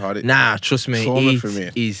deep Cold Hearted. nah, trust me, Trauma for me.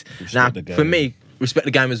 is Respect now the game. for me, respect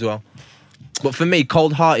the game as well. But for me,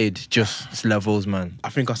 Cold Hearted just levels, man. I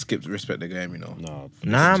think I skipped Respect the Game, you know.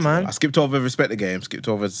 Nah, man. I skipped over Respect the Game, skipped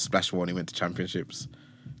over Splash One, he went to Championships.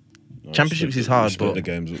 No, Championships respect is hard, respect but- the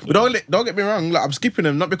games. But don't get me wrong, like I'm skipping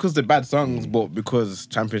them not because they're bad songs, but because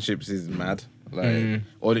Championships is mad. Like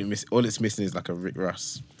all it's missing is like a Rick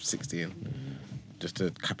Ross 16, just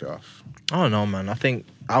to cap it off. I don't know, man. I think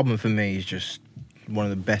album for me is just one of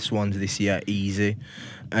the best ones this year, easy.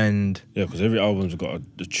 And Yeah, because every album's got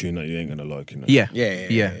a tune that you ain't gonna like. You know? yeah,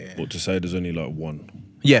 Yeah. But to say there's only like one,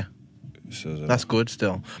 yeah, it says a lot. that's good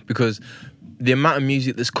still. Because the amount of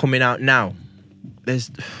music that's coming out now, there's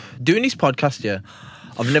doing this podcast, yeah,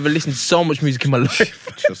 I've never listened to so much music in my life.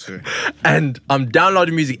 Trust me. And I'm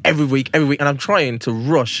downloading music every week, and I'm trying to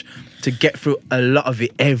rush to get through a lot of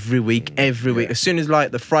it every week. As soon as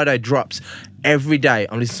like the Friday drops, every day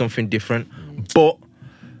I'm listening to something different. But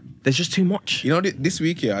there's just too much. You know, this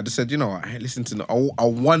week, yeah, I just said, you know what, I ain't listened to. I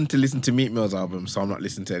want to listen to Meat Mill's album, so I'm not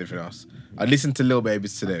listening to anything else. I listened to Lil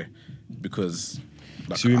Baby's today because.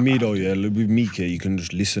 Like, See with me though, yeah, with Meek, yeah, you can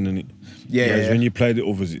just listen and it. Yeah, Whereas yeah. when you play the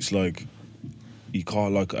others, it's like you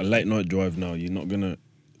can't like a late night drive now. You're not gonna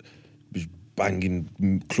be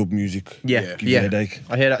banging club music. Yeah, give you a headache.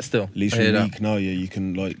 I hear that still. At least I hear with that. Meek now, yeah, you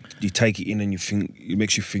can like you take it in and you think it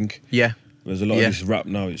makes you think. Yeah. There's a lot Yeah. of this rap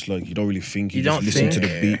now. It's like you don't really think. You, You just don't listen to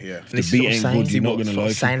think. the beat. Yeah, yeah. If This the is beat what ain't I'm good, saying. you're not This is gonna what I'm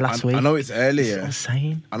like saying it. last week. I know it's early, That's what yeah. I'm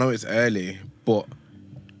saying. I know it's early, but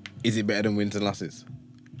is it better than wins and losses?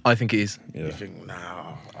 I think it is. Yeah. You think,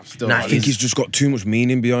 nah, I've still. Nah, I think he's just got too much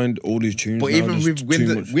meaning behind all these tunes. But now, even just with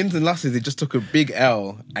too much. wins and losses, he just took a big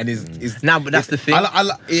L and is. Nah, but that's the thing.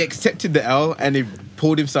 He accepted the L and he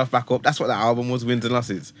pulled himself back up. That's what that album was, wins and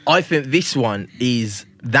losses. I think this one is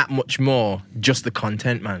that much more just the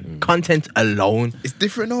content, man. Content alone. It's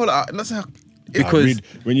different, no. Like, that's how. Because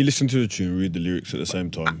When you listen to the tune, read the lyrics at the same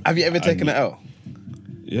time. Have you ever taken an L?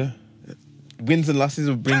 Yeah. Wins and losses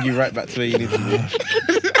will bring you right back to where you need to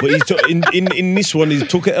be. But he's in this one, he's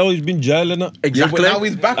took it L, he's been jailing it. Exactly. Yeah, but now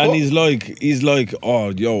he's back And up. he's like, oh,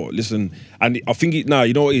 yo, listen. And I think you know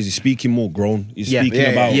what it is? He's speaking more grown. He's Yeah. speaking Yeah,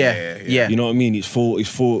 about, yeah. you know what I mean? It's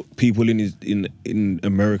for people in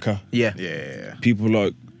America. Yeah. Yeah. People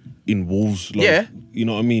like in Wolves. Like, Yeah. You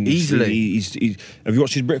know what I mean? Easily. He's have you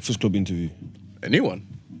watched his Breakfast Club interview? A new one.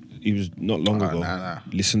 He was not long ago. nah.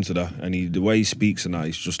 Listen to that, and the way he speaks and that,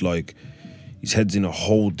 it's just like his head's in a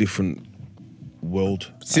whole different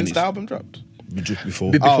world. Since And the album dropped. it's just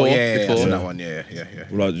before. Before- Oh, yeah, before. I've seen that one. Yeah.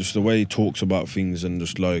 Like just the way he talks about things and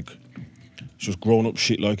just like it's just grown up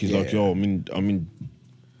shit. Like he's like, Yeah. yo, I'm in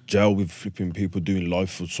jail with flipping people doing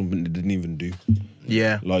life for something they didn't even do.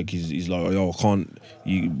 Yeah. Like he's like, yo,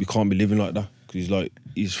 we can't be living like that. Cause he's like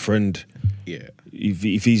his friend. Yeah.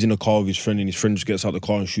 If he's in a car with his friend and his friend just gets out the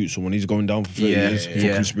car and shoots someone, he's going down for 30 Yeah. years for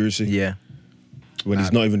Yeah. conspiracy. Yeah. When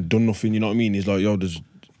he's not even done nothing, you know what I mean? He's like, yo, there's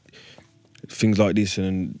things like this,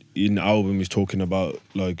 and in the album he's talking about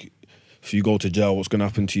like if you go to jail, what's gonna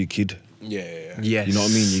happen to your kid? Yeah. Yes. You know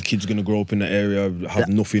what I mean? Your kid's gonna grow up in the area, have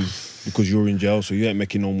nothing because you're in jail, so you ain't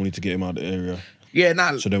making no money to get him out of the area. Yeah,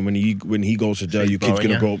 nah. So then when he goes to jail, he's your kid's borrowing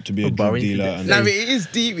gonna you. grow up to be a Or drug borrowing you. dealer. And Nah, I then, mean, it is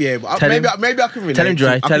deep, yeah. But Tell maybe him- I can relate. tell him, Dre,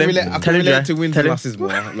 I tell can him- relate, I tell can him, relate Dre, to wins tell and him. losses more.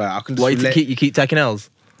 Like I can just Why relate. you keep taking L's?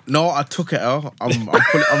 No, I took it L. I'm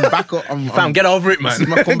back up. Fam, get over it, man. This is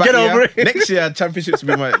my comeback Get year. over it. Next year, championships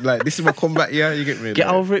will be my like. This is my comeback year. You get me? Get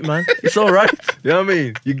like, over it, man. It's all right. You know what I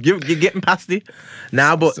mean? You're getting past it.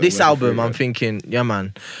 Now, but So this well album, through, I'm man. thinking, yeah,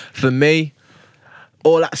 man. For me,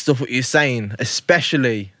 all that stuff what you're saying,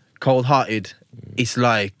 especially Cold Hearted, it's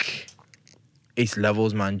like it's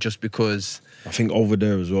levels, man. Just because I think over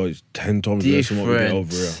there as well, it's 10 times worse than what we get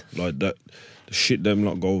over here. Different. Like that, the shit them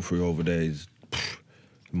lot go through over there is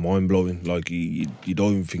mind blowing. Like you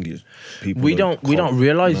don't even think it's people. we don't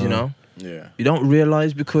realize, you know, Yeah. you don't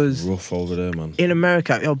realize because rough over there, man. in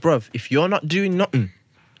America, yo, bruv, if you're not doing nothing,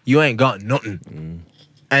 you ain't got nothing.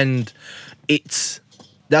 And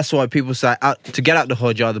that's why people say to get out the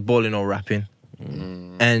hood, you're either balling or rapping.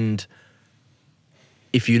 And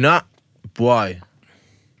if you're not, boy,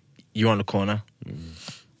 you're on the corner,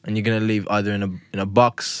 and you're gonna leave either in a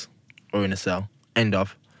box or in a cell. End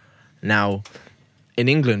of. Now, in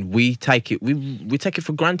England, we take it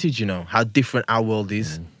for granted, you know, how different our world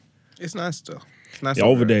is. It's nice though. It's nice. Yeah,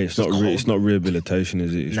 over there, It's it's not rehabilitation,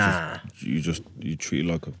 is it? It's Nah. just you treat it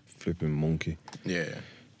like a flipping monkey. Yeah.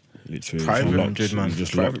 Literally, Private it's locked, 100, man. you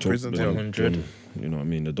just Private locked up. prisons, then 100. done. You know what I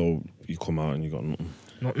mean? The door, you come out and you got nothing.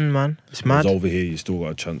 Nothing, man. It's Whereas mad. over here, you still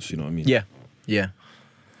got a chance. You know what I mean? Yeah.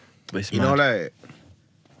 But it's You mad. know, like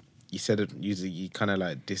you said, it usually you kind of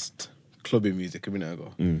like dissed clubbing music a minute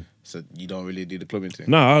ago. So you don't really do the clubbing thing.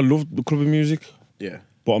 Nah, I love the clubbing music, Yeah.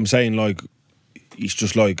 but I'm saying like it's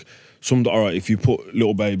just like alright. If you put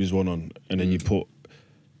Little Babies one on and then you put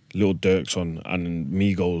Little Dirks on and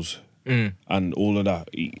Migos. And all of that.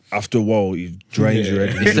 After a while, it drains your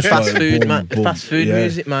head. It's the just fast like, food, boom, man. boom. Fast food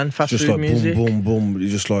music, man. Fast just food like music. boom, boom, boom. You're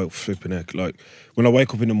just like flipping heck. Like when I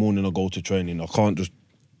wake up in the morning, I go to training. I can't just.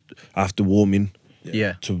 I have to warm in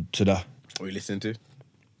Yeah. to that. What you listen to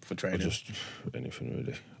for I training? just anything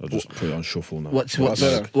really. I just put it on shuffle now. What's What's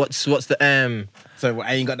the So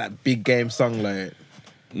I ain't got that big game song like.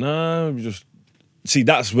 Nah, we just see.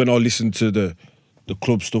 That's when I listen to the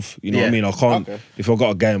club stuff. You know what I Yeah. mean? I can't. Okay. If I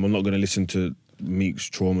got a game, I'm not going to listen to Meek's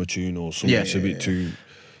Trauma tune or something. Yeah. It's a bit too.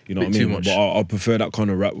 You know Bit what I too mean? much. But I prefer that kind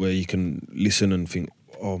of rap where you can listen and think,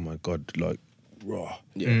 oh my god, like, raw.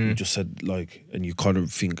 Yeah. You just said like, and you kind of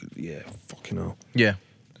think, yeah, fucking hell. Yeah.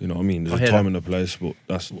 You know what I mean? There's I a hear time that. and a place, but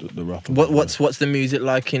that's the rap. What's the music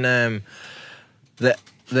like in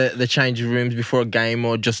the changing rooms before a game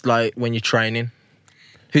or just like when you're training?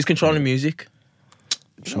 Who's controlling music?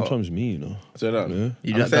 Sometimes me, you know. So that. Yeah.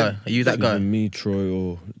 You I'm that saying- guy? Are you that It's guy? either me, Troy,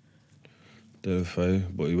 or Delafay.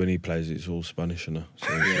 But when he plays, it's all Spanish, you know. So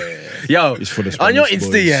Yo, It's for the on your Spanish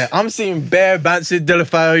Insta, boys. yeah, I'm seeing bare Bouncy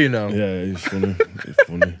Delafao, you know. yeah, he's funny. It's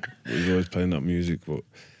funny. But he's always playing that music, but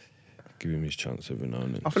give him his chance every now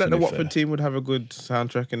and then. I feel like It's the only Watford fair. team would have a good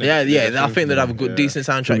soundtrack in it. Yeah, I think they'd have a good, decent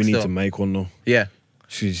So we soundtrack need still. to make one though. Yeah,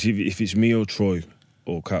 See, if it's me or Troy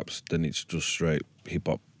or Caps, then it's just straight hip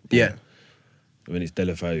hop. yeah. When it's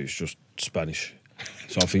Delafay, it's just Spanish.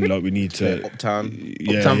 So I think like we need to Uptown.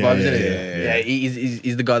 Uptown vibes, isn't it? yeah.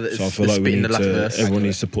 He's the guy that's So I feel like we spitting need the last to. verse. Everyone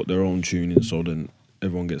needs to put their own tune in, so then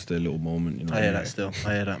everyone gets their little moment. You know. I hear that still.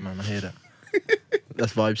 I hear that, man. I hear that.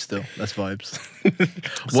 That's vibes still. That's vibes.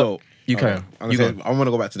 So You carry on. I'm You gonna go. say, I want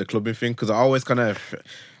to go back to the clubbing thing because I always kind of,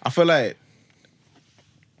 I feel like,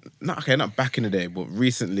 not back in the day, but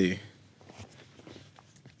recently.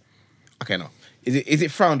 Okay, no. Is it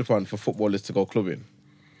frowned upon for footballers to go clubbing,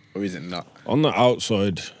 or is it not? On the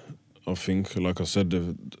outside, I think, like I said,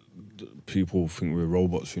 the people think we're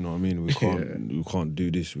robots. You know what I mean? We can't do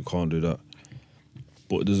this. We can't do that.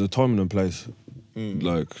 But there's a time and a place,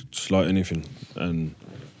 like just like anything, and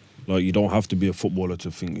like you don't have to be a footballer to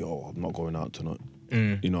think, "Yo, I'm not going out tonight."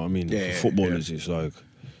 You know what I mean? Yeah, For footballers, it's like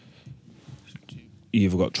you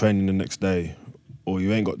either got training the next day, or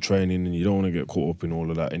you ain't got training, and you don't want to get caught up in all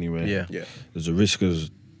of that anyway. Yeah. Yeah. There's a risk as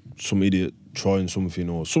some idiot trying something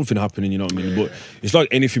or something happening, you know what I mean? But it's like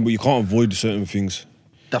anything, but you can't avoid certain things.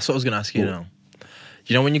 That's what I was gonna ask you now.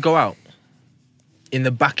 You know, when you go out, in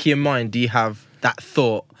the back of your mind, do you have that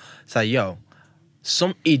thought, say, yo,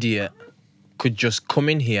 some idiot could just come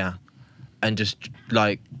in here and just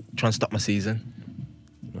like try and stop my season?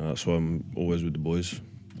 That's why I'm always with the boys.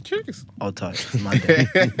 Cheers. I'll type. Man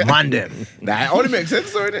them. Man them. Nah, it only makes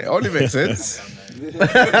sense, don't it? Only makes sense.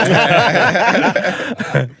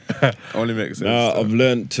 Only makes sense. Now I've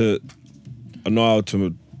learned I know how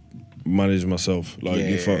to manage myself. Like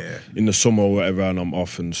if Yeah. in the summer or whatever, and I'm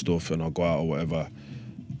off and stuff, and I go out or whatever,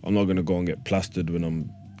 I'm not gonna go and get plastered when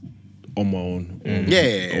I'm on my own or,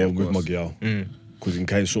 Yeah, or of with my course. girl. Because in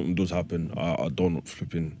case something does happen, I don't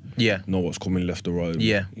flipping Yeah. know what's coming left or right.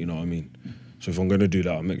 Yeah. You know what I mean? So if I'm gonna do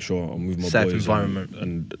that, I make sure I'm with my Safe boys environment.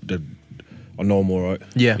 and I know I'm alright.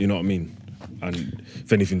 Yeah. You know what I mean? And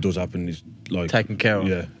if anything does happen, it's like Taken care of.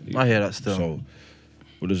 Yeah. I hear that still. So,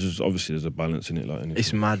 but there's a balance in it, like anything.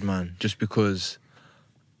 It's mad, man. Just because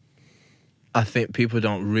I think people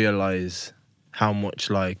don't realize how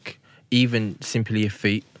much like even simply your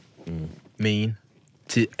feet mean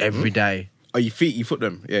to every day. Oh, your feet, you foot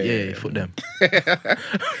them. Yeah, Yeah, you foot them.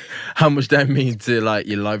 How much they mean to like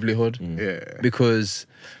your livelihood. Yeah. Because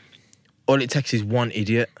all it takes is one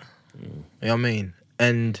idiot. You know what I mean?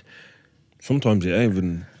 And Sometimes it ain't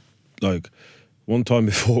even like one time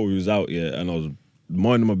before we was out, and I was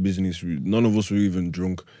minding my business. None of us were even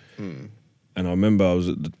drunk, and I remember I was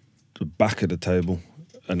at the back of the table,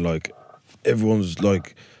 and like everyone's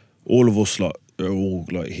like, all of us like are all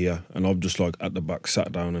like here, and I'm just like at the back,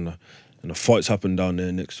 sat down, and the fights happened down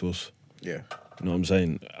there next to us. Yeah. You know what I'm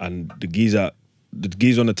saying? And the geezer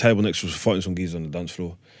on the table next to us was fighting some geezer on the dance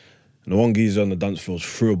floor. And the one geezer on the dance floor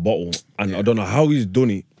threw a bottle, and I don't know how he's done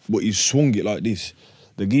it, but he's swung it like this.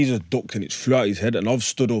 The geezer ducked and it's flew out his head, and I've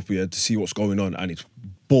stood up here to see what's going on, and it's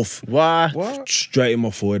buff. what? Straight in my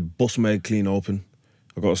forehead, bust my head clean open.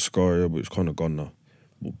 I got a scar here, but it's kind of gone now.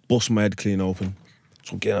 But bust my head clean open.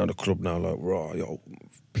 So I'm getting out of the club now, like, raw, yo,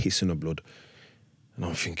 pissing the blood. And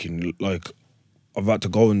I'm thinking, like, I've had to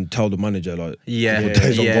go and tell the manager, like, Yeah, the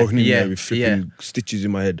days I'm yeah, going in yeah, there with flipping stitches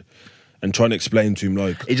in my head and trying to explain to him,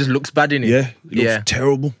 like, It just looks bad, innit? yeah, it looks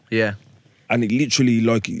terrible. Yeah. And it literally,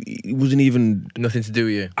 like, it wasn't even, Nothing to do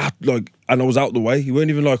with you. like, and I was out the way. He weren't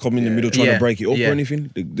even like I'm in the middle trying Yeah, to break it up yeah. or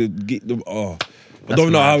anything. I That's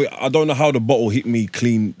don't know mad. I don't know how the bottle hit me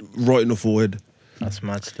clean right in the forehead. That's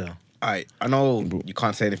mad still. I know you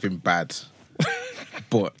can't say anything bad,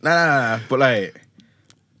 but nah. But like,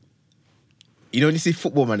 you know, when you see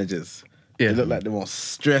football managers, Yeah. they look like the most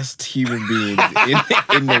stressed human beings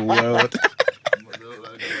in the world.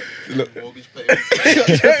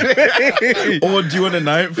 Or do you want a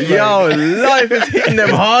ninth? Like, Yo, life is hitting them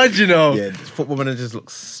hard, you know. yeah, football managers look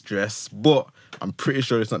stressed, but I'm pretty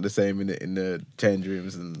sure it's not the same in the change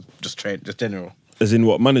rooms and just general. As in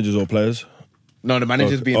what, managers or players? No, the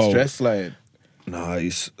managers Okay. being Oh. stressed, like. Nah,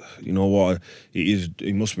 it's, you know what,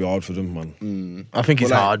 it must be hard for them, man. I think it's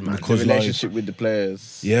But, like, hard, man. The Because, like- relationship with the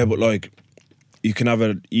players. Yeah, but like, you can have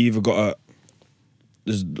you either got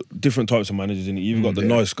there's different types of managers in it. You've got the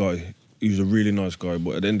nice guy, who's a really nice guy,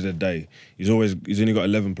 but at the end of the day, he's only got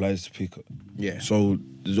 11 players to pick. Yeah. So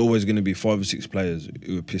there's always going to be 5 or 6 players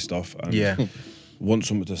who are pissed off and Yeah. want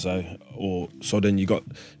something to say. Or so then you got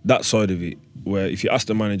that side of it where if you ask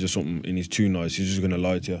the manager something and he's too nice, he's just going to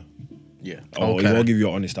lie to you. Yeah. Or he Okay. won't give you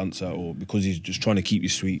an honest answer, or because he's just trying to keep you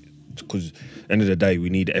sweet. Because at the end of the day, we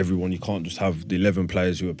need everyone. You can't just have the 11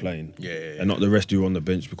 players who are playing Yeah. and not the rest who are on the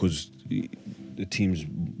bench, because the team's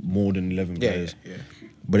more than 11 Yeah, players. yeah.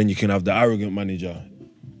 But then you can have the arrogant manager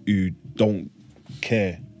who don't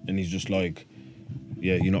care, and he's just like,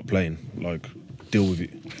 yeah, you're not playing. Like, deal with it.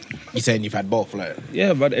 You saying you've had both, like.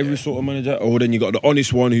 Yeah, I've had every sort of manager. Or then you got the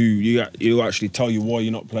honest one who he'll actually tell you why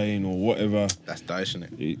you're not playing or whatever. That's Daesh,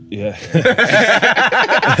 isn't it? Yeah.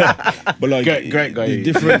 But like, Great guy. the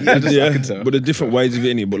different, I can tell. but the different ways of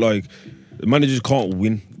it, innit? But like, the managers can't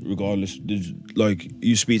win regardless. There's, like,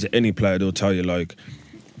 you speak to any player, they'll tell you like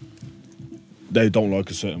they don't like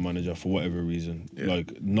a certain manager for whatever reason. Yeah.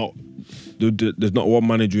 Like, there's not one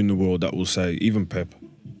manager in the world that will say, even Pep.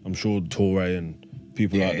 I'm sure Toure and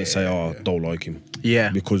people like that say, don't like him. Yeah.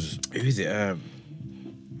 Because Who is it?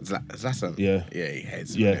 Zlatan. Yeah. Yeah, he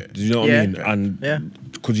hates yeah, it. do you know what Yeah. I mean? And Yeah.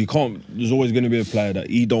 because you can't, there's always going to be a player that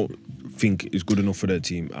he don't think is good enough for their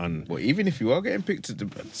team, and But even if you are getting picked,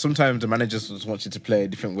 sometimes the managers just want you to play a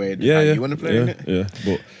different way than yeah, how yeah, you want to play, yeah, innit? yeah.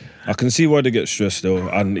 But I can see why they get stressed though,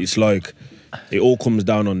 and it's like it all comes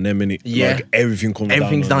down on them, innit? Yeah. Like everything's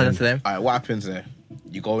Everything's down down to them. All right, what happens there?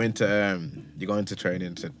 You go into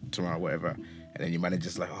training tomorrow, whatever, and then your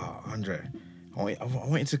manager's like, "Oh, Andre, I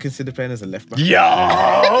want you to consider playing as a left back."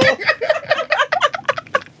 Yo!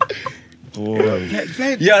 Boy,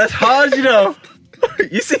 Play. Yeah, that's hard, you know.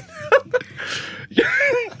 You see?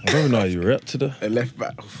 I don't know how you react to that. A left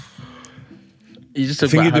back. You just I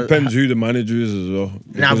talk think it about how- depends who the manager is as well.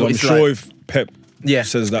 Because but I'm it's sure like- if Pep Yeah.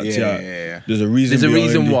 says that to you, Yeah. there's a reason. There's a behind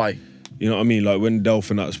reason it. why. You know what I mean? Like when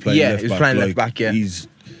Delphin was playing Yeah, left he was back, playing like, left back, yeah. he's,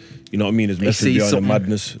 you know what I mean? His message sees behind the something.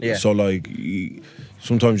 madness. Yeah. So like,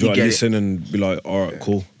 sometimes you You like get it. listen and be like, all right,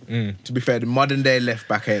 cool. To be fair, the modern day left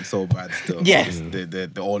back ain't so bad still. Yeah.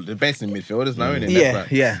 The best in midfielders now, innit? Yeah, Left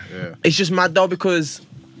backs. yeah. It's just mad though because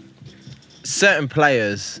certain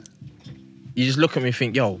players, you just look at me and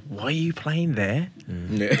think, yo, why are you playing there?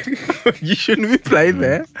 Yeah. You shouldn't be playing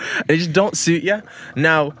there. And it just don't suit you.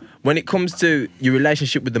 Now, when it comes to your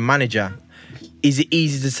relationship with the manager, is it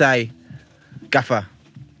easy to say, Gaffer,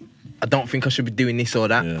 I don't think I should be doing this or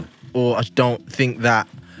that? Yeah. Or I don't think that.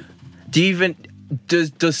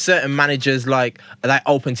 Does certain managers are they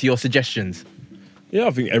open to your suggestions? Yeah,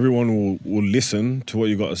 I think everyone will listen to what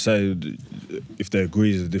you got to say. if they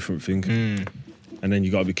agree is a different thing. Mm. And then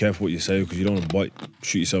you got to be careful what you say because you don't want to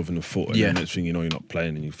shoot yourself in the foot. And Yeah. then next thing you know, you're not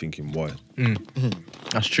playing and you're thinking, why?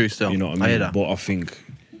 That's true still. You know what I I hear mean? that. But I think,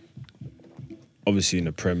 obviously in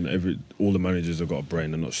the Prem, all the managers have got a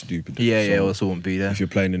brain. They're not stupid. Yeah, So or else I won't be there. if you're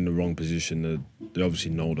playing in the wrong position, they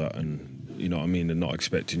obviously know that, and you know what I mean. They're not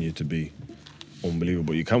expecting you to be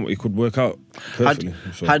unbelievable. It could work out perfectly.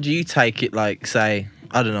 So, How do you take it? Like, say,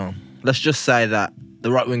 I don't know. Let's just say that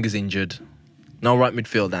the right winger's injured, no right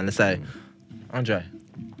midfielder, and let's say, Andre,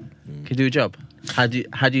 can you do a job? How do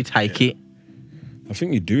you take it? I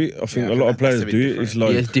think you do it. I think Yeah, a lot of that's players a bit do it. different. It's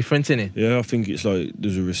like Yeah, it's different, innit? yeah, I think it's like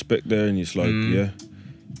there's a respect there, and it's like yeah,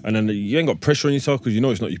 and then you ain't got pressure on yourself because you know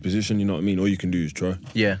it's not your position. You know what I mean? All you can do is try.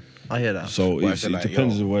 Yeah, I hear that. So Well, I it feel like,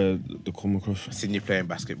 depends yo. on where they come across. Seen you playing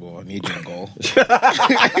basketball. I need you in goal.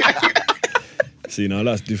 See, now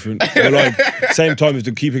that's different. But like, same time as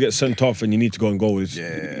the keeper gets sent off and you need to go and goal. It's,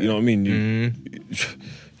 Yeah. You know what I mean? You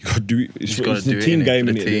got to do it. It's just gotta the do it, team innit, game for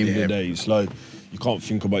in the it, at the end of team. the day. It's like you can't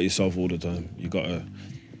think about yourself all the time. You got to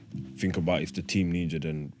think about if the team needs you,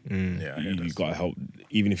 then Yeah, I hear you that. got to help.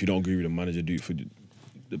 Even if you don't agree with the manager, do it for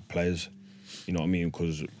the players. You know what I mean?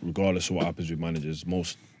 Because regardless of what happens with managers,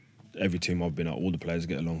 every team I've been at, all the players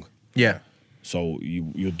get along. Yeah. So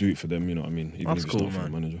you'll do it for them. You know what I mean? Even That's if it's cool, not for the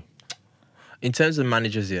man. manager. In terms of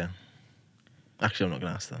managers, yeah. Actually, I'm not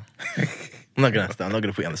gonna ask that. I'm not gonna ask that. I'm not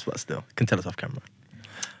gonna put you on the spot. Still, you can tell us off camera.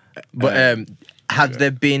 But have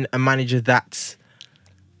there been a manager that's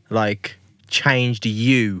like changed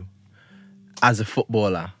you as a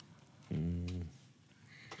footballer?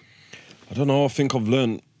 I don't know. I think I've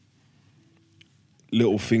learned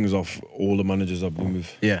little things off all the managers I've been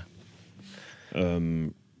with. Yeah.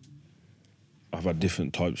 I've had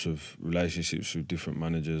different types of relationships with different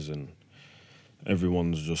managers, and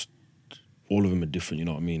everyone's just, all of them are different. You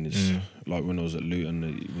know what I mean? It's like when I was at Luton,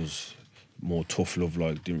 it was more tough love.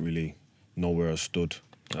 Like, didn't really know where I stood,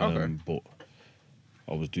 Okay. but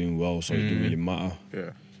I was doing well, so it didn't really matter.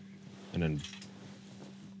 Yeah. And then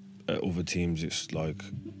at other teams, it's like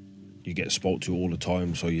you get spoke to all the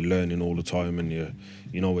time, so you're learning all the time, and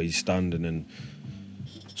you know where you stand. And then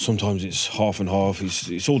sometimes it's half and half.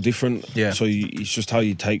 It's all different. Yeah. So it's just how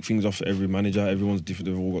you take things off every manager. Everyone's different.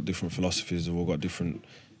 They've all got different philosophies. They've all got different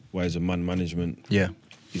ways of man management. Yeah.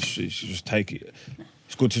 It's just take it.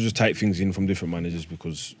 It's good to just take things in from different managers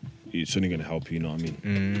because it's only going to help you. You know what I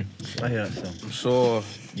mean? I hear that still. I'm sure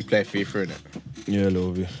you play FIFA, innit? Yeah, a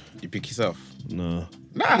little bit. You pick yourself. Nah.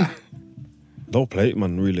 Nah. Don't play it,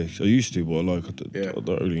 man. Really, I used to, but like, Yeah. I'm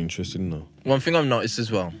not really interested now. One thing I've noticed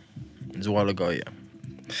as well, it was a while ago, yeah.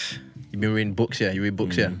 You've been reading books, yeah? You read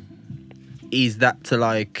books, yeah? Is that to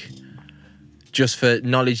like, just for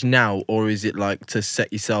knowledge now, or is it like to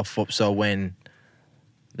set yourself up so when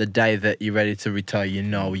the day that you're ready to retire, you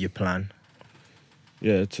know your plan?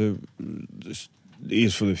 Yeah, it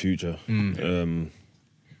is for the future. I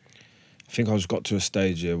think I just got to a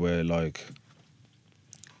stage here where like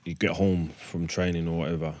you get home from training or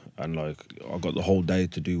whatever, and like I got the whole day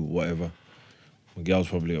to do whatever. My girl's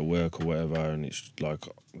probably at work or whatever, and it's like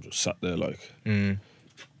I'm just sat there like, and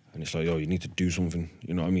it's like, yo, you need to do something.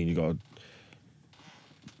 You know what I mean? You got to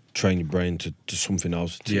train your brain to something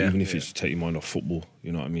else, Yeah. even if it's to take your mind off football.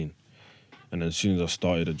 You know what I mean? And then as soon as I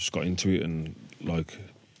started, I just got into it, and like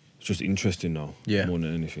it's just interesting now, Yeah. more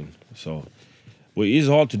than anything. So, but it is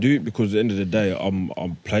hard to do it because at the end of the day, I'm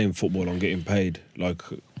playing football, I'm getting paid. Like,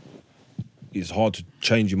 it's hard to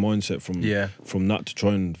change your mindset from that to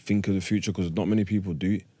try and think of the future because not many people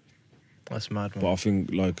do it. That's mad, man. But I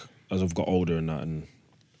think like as I've got older and that and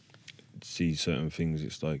see certain things,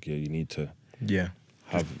 it's like yeah, you need to Yeah.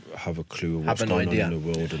 have a clue of Have what's an going idea. on in the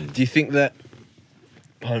world. And Do you think that,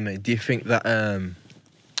 pardon me, do you think that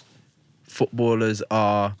footballers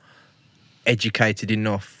are educated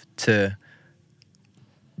enough to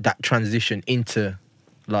that transition into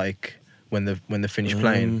like when they finish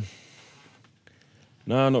playing?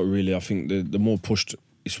 No, not really. I think the more pushed,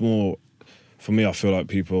 it's more, for me, I feel like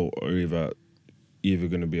people are either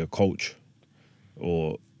going to be a coach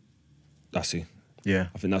or that's it. Yeah.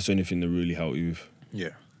 I think that's the only thing that really help you with, Yeah.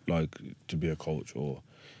 like, to be a coach or,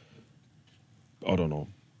 I don't know,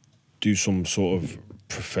 do some sort of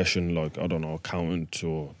profession, like, I don't know, accountant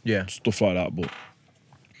or Yeah. stuff like that. But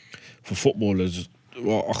for footballers,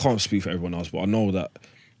 well, I can't speak for everyone else, but I know that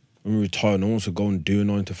when we retire, no one wants to go and do a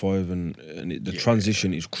 9 to 5, and the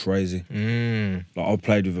transition is crazy. Like I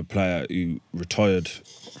played with a player who retired,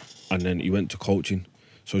 and then he went to coaching,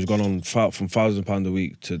 so he's gone on from £1,000 a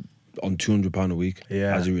week to on £200 a week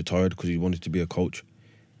as he retired because he wanted to be a coach.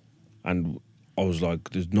 And I was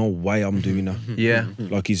like, "There's no way I'm doing that." Yeah.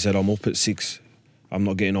 Like he said, I'm up at 6, I'm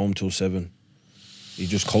not getting home till 7. He's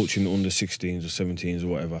just coaching under 16s or 17s or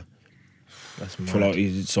whatever. That's For mad.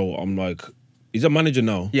 like, so I'm like, he's a manager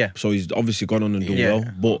now. Yeah. So he's obviously gone on and done Yeah. well.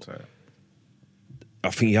 But I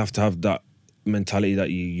think you have to have that mentality that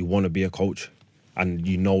you want to be a coach, and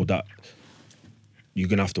you know that you're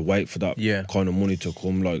gonna have to wait for that Yeah. kind of money to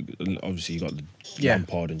come. Like, obviously you got the Yeah.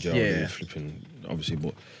 Lampard and Gerrard, Yeah, they're yeah. flipping, obviously.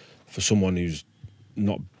 But for someone who's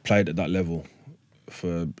not played at that level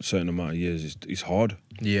for a certain amount of years, it's hard.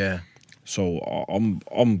 Yeah. So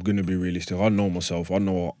I'm gonna be realistic. I know myself. I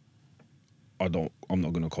know I'm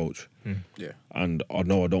not gonna coach, Yeah. and I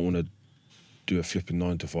know I don't want to do a flipping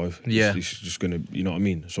 9 to 5. Yeah. It's just gonna, you know what I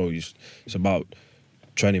mean. So it's about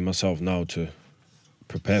training myself now to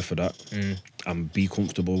prepare for that and be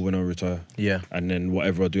comfortable when I retire. Yeah. And then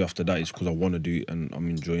whatever I do after that is because I want to do it and I'm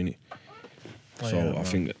enjoying it. So yeah, I man.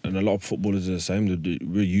 think, and a lot of footballers are the same.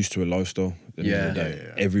 We're used to a lifestyle. At the end of the Yeah.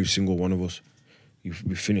 day. Every single one of us. We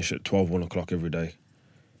finish at 12, 1 o'clock every day.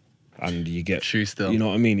 And you get... True still. You know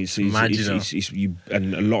what I mean? It's mad, you know.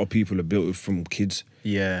 and a lot of people are built from kids.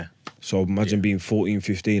 Yeah. So imagine being 14,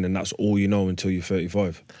 15 and that's all you know until you're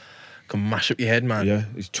 35. Can mash up your head, man. Yeah,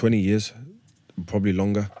 it's 20 years, probably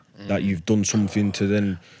longer, that you've done something to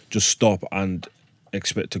then just stop and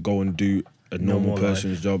expect to go and do a normal Normal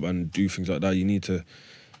person's job and do things like that. You need to...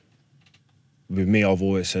 With me, I've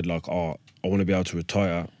always said, like, I want to be able to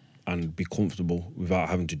retire and be comfortable without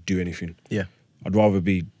having to do anything. Yeah. I'd rather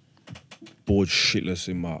be bored shitless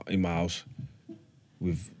in my house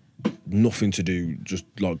with nothing to do, just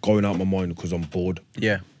like going out my mind because I'm bored,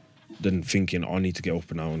 Yeah. than thinking I need to get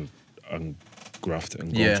up now and graft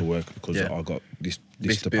and go Yeah. to work because Yeah. I got this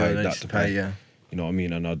to bill pay, and that this to pay. Yeah. You know what I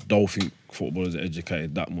mean? And I don't think footballers are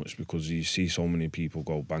educated that much because you see so many people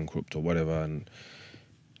go bankrupt or whatever. And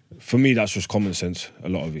for me, that's just common sense. A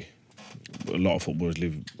lot of it. A lot of footballers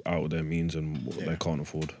live out of their means and what they can't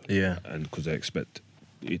afford. Yeah. And because they expect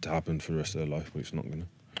it to happen for the rest of their life, but it's not gonna.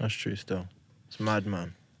 That's true still. It's mad,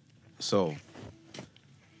 man. So,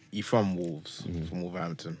 you're from Wolves, Mm-hmm. from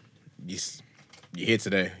Wolverhampton. You're here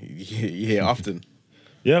today. You're here often.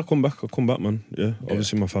 Yeah, I come back, man. Yeah,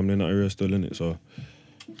 obviously my family in that area is still in it, so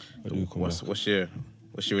I do come back. What's your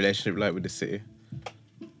relationship like with the city?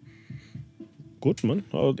 Good, man.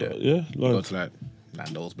 Yeah. Yeah, You go like to like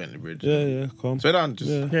Nando's, Bentley Bridge. yeah, calm. So down, just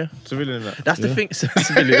Yeah. civilian and that. That's the Yeah. thing.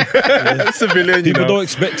 Civilian. Civilian, you People know. don't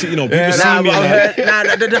expect it, you know. People Yeah, see Nah, me but and I've like,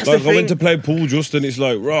 heard, that's like the I went to thing. play pool just and it's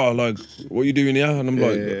like, rah, like, what are you doing here? And I'm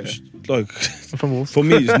like, Yeah. like, From Wolves. for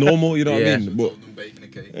me it's normal, you know what Yeah. I mean? But, Told them bacon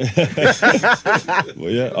and cake.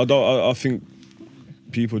 but yeah, I think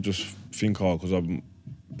people just think, because I'm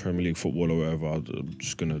Premier League footballer or whatever, I'm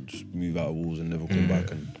just gonna just move out of Wolves and never come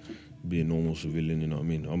back and be a normal civilian, you know what I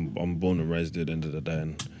mean? I'm born and raised at the end of the day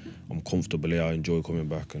and I'm comfortable here, I enjoy coming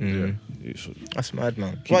back and it's, That's mad,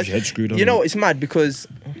 man. Keeps your head screwed on, You know, man. it's mad because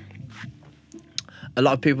a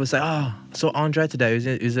lot of people say, I saw Andre today.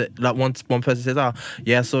 Is it like one person says,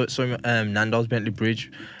 yeah, I saw Nando's Bentley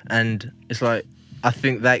Bridge. And it's like, I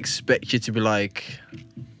think they expect you to be like,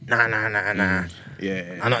 nah.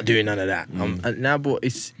 Yeah. I'm not doing none of that. Now, but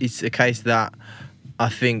it's a case that I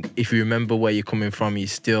think if you remember where you're coming from, you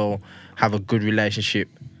still have a good relationship.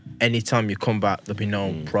 Anytime you come back, there'll be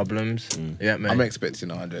no problems. Yeah, man. I'm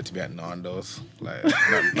expecting Andre to be at Nando's, like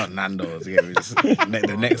not Nando's. You get me? Just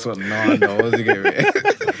the next one, Nando's. You get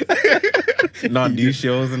me? Nando's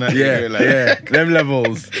shows and that. you get me? Like, them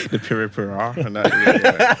levels. the Piri and that.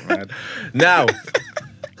 Yeah, man. Now,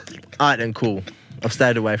 alright then, cool. I've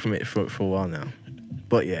stayed away from it for a while now,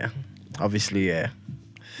 but yeah, obviously, yeah.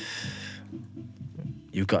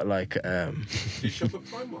 You've got like You shop at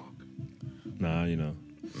Primark? nah, you know.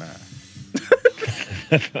 Nah.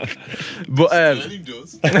 but Sterling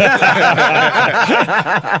does.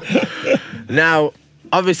 now,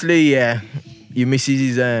 obviously, yeah, your missus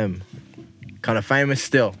is kind of famous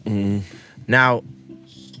still. Now,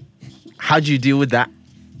 how do you deal with that?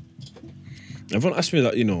 Everyone asked me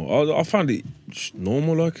that, you know, I found it just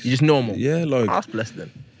normal, like. You're just normal. Yeah, like, Oh, that's blessed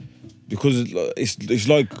then. because it's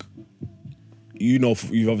like, you know,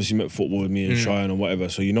 you've obviously met football with me and Cheyenne or whatever,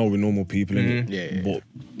 so you know we're normal people, innit? Yeah. But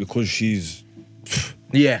because she's,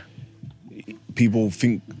 Yeah. people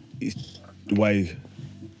think it's the way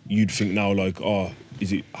you'd think now, like, how is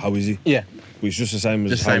he? Yeah. But it's just the same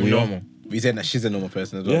as Just how same we normal. are. You saying that she's a normal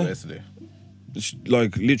person as well, Yeah. yesterday? It's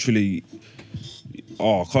like, literally,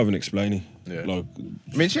 I can't even explain it. Yeah. Like,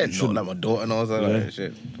 I mean, she ain't not like my daughter knows her. Yeah. Like,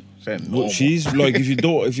 shit. She ain't normal. but she's like, if your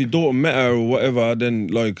daughter met her or whatever, then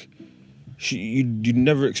like, you'd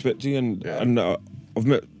never expect it. And I've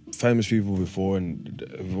met famous people before, and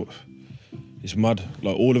it's mad.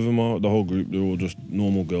 Like all of them are, the whole group, they're all just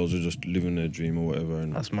normal girls who just living their dream or whatever.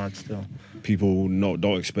 And That's mad still. people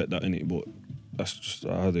don't expect that in it, but that's just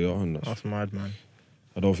how they are. And That's mad, man.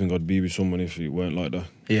 I don't think I'd be with someone if it weren't like that.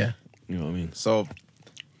 Yeah. You know what I mean? So,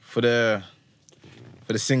 for the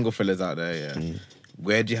single fellas out there, yeah,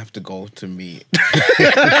 where do you have to go to meet?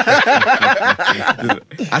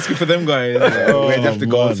 Asking for them guys. Where do you have to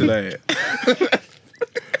go man. to like?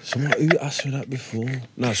 Someone who asked me that before.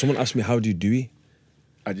 Nah, someone asked me how do you do it.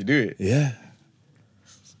 How'd you do it? Yeah.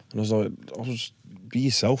 And I was like, be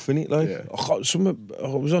yourself, innit? Like, Yeah.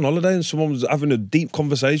 I was on holiday and someone was having a deep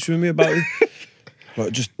conversation with me about it. I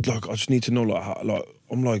just need to know, like, how, like,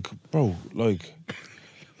 I'm like, bro, like,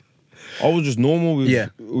 I was just normal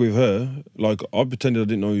with her. Like, I pretended I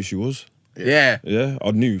didn't know who she was. Yeah. Yeah,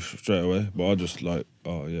 I knew straight away, but I just like,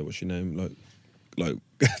 oh yeah, what's your name? Like,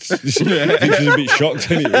 she's a bit shocked,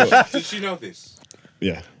 innit? But, Did she know this?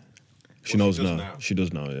 yeah, she Well, knows she does now. now. She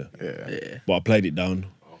does now, yeah. Yeah. But I played it down.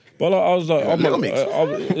 But like, I was like, I'm little like,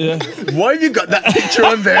 mix. yeah. Why have you got that picture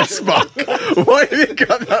on there, Spock? Why have you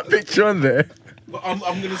got that picture on there? But I'm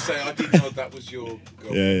gonna say I didn't know that was your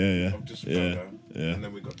girl. Yeah. I've just Yeah, found out. yeah. And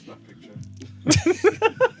then we got to that picture.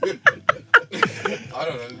 I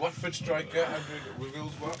don't know. Watford striker and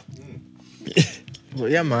reveals what? Well,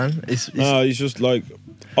 yeah, man. It's Nah, it's just like,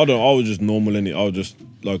 I don't know, I was just normal in it. I was just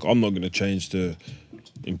like, I'm not gonna change to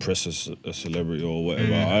impress a celebrity or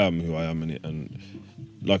whatever. I am who I am in it, and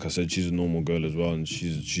like I said, she's a normal girl as well, and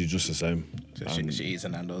she's just the same. So And, she eats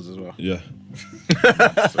Nando's as well. yeah.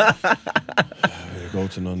 Go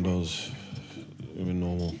to Nando's. Even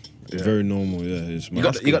normal. Very normal, yeah. It's You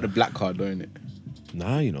got the black card, don't it?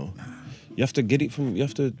 Nah, you know. You have to get it from. You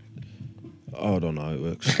have to. Oh, I don't know how it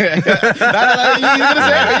works. No, you're gonna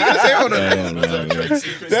say it. I don't know how it works.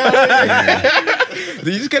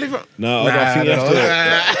 Did you just get it from? No, I think you have to.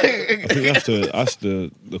 I think you have to ask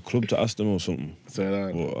the club to ask them or something. So,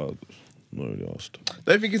 Well, not really asked.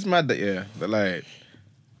 don't you think it's mad that like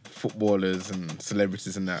footballers and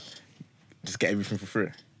celebrities and that just get everything for free?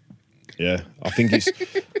 Yeah, I think it's.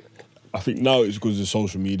 I think now it's because of the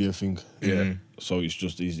social media thing. Yeah. So it's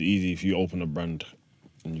just easy if you open a brand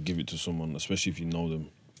and you give it to someone, especially if you know them,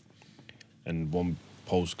 and one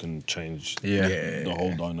post can change the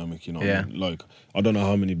whole dynamic. You know, what I mean? Like I don't know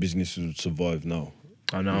how many businesses would survive now.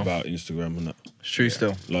 I know. Without Instagram and that. It's true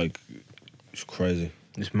still. Like it's crazy.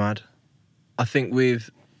 It's mad. I think with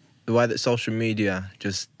the way that social media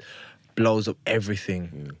just blows up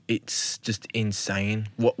everything, it's just insane.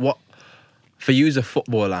 What for you as a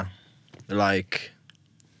footballer, like,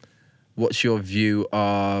 what's your view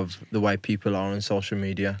of the way people are on social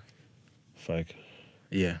media? Fake.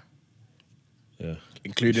 Yeah. Yeah.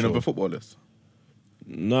 Including Sure. other footballers.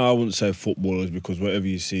 No, I wouldn't say footballers because whatever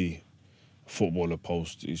you see a footballer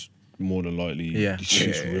post is more than likely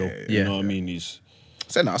it's real. Yeah. You know what I mean?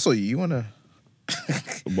 Say no, I saw you. You wanna?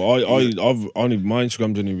 But I've only my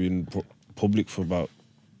Instagram's only been public for about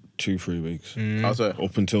 2-3 weeks. I saw.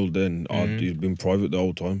 Up until then, it's been private the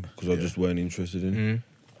whole time because I just weren't interested in it.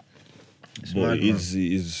 It's But mad, it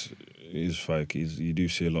is fake. You do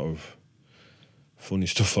see a lot of funny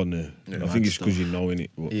stuff on there. I think it's because you know in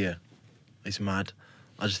it. But Yeah, it's mad.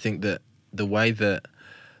 I just think that the way that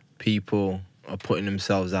people are putting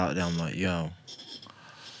themselves out there, I'm like, yo,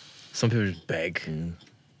 some people just beg,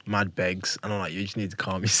 mad begs, and I'm like, you just need to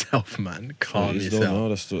calm yourself, man. Calm it's yourself. No,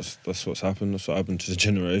 that's what's happened. That's what happened to the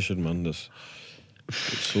generation, man. It's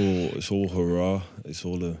all hurrah. It's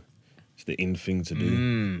the in thing to do.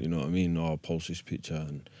 You know what I mean? Oh, I'll post this picture,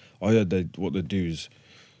 and what they do is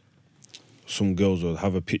some girls will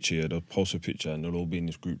have a picture. Yeah, they'll post a picture, and they'll all be in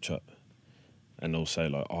this group chat, and they'll say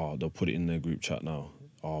like, oh, they'll put it in their group chat now.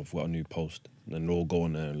 Oh, I've got a new post, and then they'll all go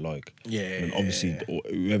on there and like. Yeah. And obviously,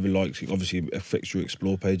 whoever likes it, obviously it affects your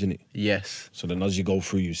explore page, innit? Yes. So then as you go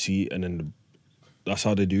through, you see it, and then that's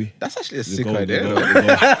how they do it. That's actually a They sick go- idea. they go- though. they go-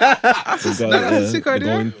 That's they go- a sick they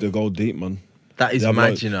idea. They go deep, man. That is They have, mad,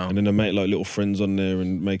 like- you know. And then they make like little friends on there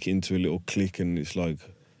and make it into a little clique, and it's like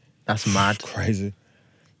That's mad. crazy.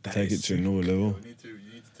 Take it is to another level. You need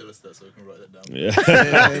to tell us that so we can write that down.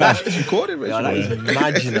 Yeah. It's recorded, Rachel. Yeah, that is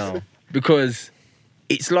mad, you know. Because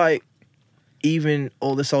it's like, even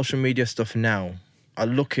all the social media stuff now, I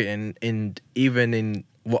look at it in even in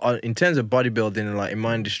terms of bodybuilding and like in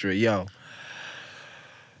my industry, yo,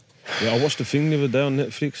 Yeah, I watched the thing the other day on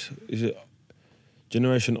Netflix. Is it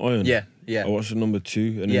Generation Iron? Yeah, yeah. I watched the number 2,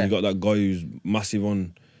 and then Yeah. you got that guy who's massive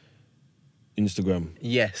on Instagram.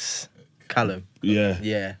 yes, Callum, Yeah.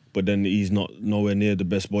 yeah, But then he's not nowhere near the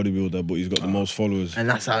best bodybuilder, but he's got the most followers. and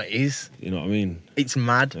that's how it is. You know what I mean? It's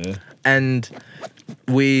mad. Yeah. And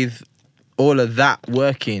with all of that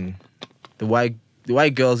working, the way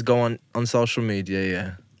girls go on social media,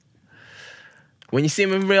 yeah, when you see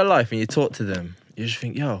them in real life and you talk to them, you just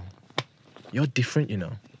think, yo, you're different, you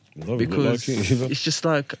know. Because it's just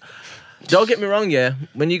like, don't get me wrong, yeah.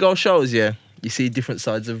 When you go shows, yeah, you see different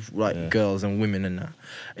sides of like girls and women and that.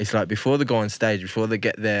 It's like before they go on stage, before they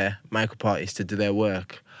get their makeup artist to do their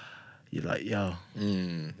work, you're like, yo,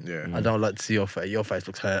 I don't like to see your face. Your face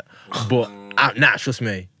looks hurt. But nah, trust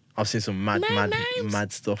me, I've seen some mad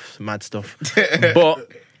stuff.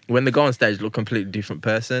 But when they go on stage, they look a completely different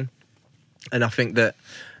person. And I think that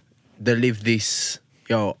they live this,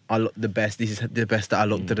 yo, I look the best. This is the best that I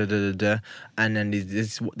look. And then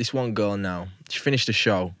this one girl now, she finished the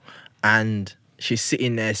show, and she's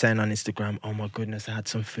sitting there saying on Instagram, "Oh my goodness, I had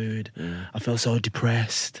some food. I felt so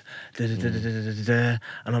depressed." And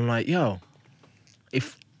I'm like, yo,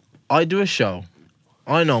 if I do a show,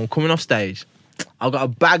 I know I'm coming off stage, I've got a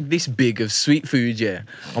bag this big of sweet food. Yeah,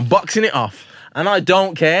 I'm boxing it off, and I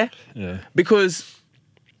don't care. Yeah. Because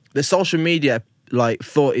the social media like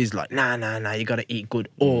thought is like, nah, you gotta eat good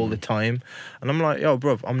all the time. And I'm like, yo,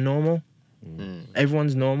 bruv, I'm normal.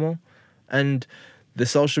 Everyone's normal. And the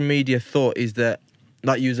social media thought is that,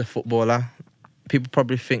 like you as a footballer, people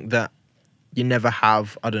probably think that you never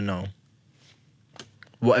have, I don't know,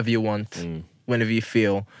 whatever you want, whenever you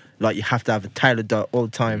feel like you have to have a tailored diet all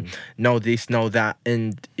the time, know this, know that,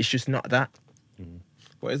 and it's just not that.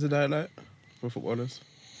 What is the diet like for footballers?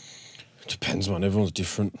 Depends, man. Everyone's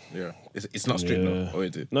different. Yeah, it's not strict, no, or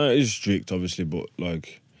is it? No, it is strict, obviously, but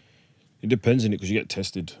like it depends on it because you get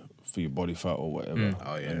tested for your body fat or whatever.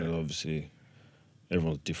 Oh, yeah. And then obviously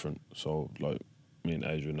everyone's different. So like me and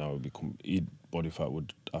Adrian now eat body fat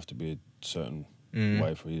would have to be a certain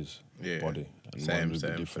way for his body, and mine would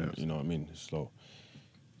be different. You know what I mean? So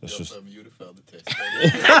that's just. You failed the test.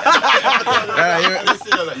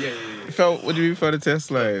 What do you mean for the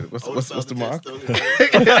test? Like, what's the mark?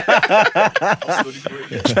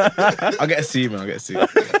 I'll get a C, man. I'll get a C.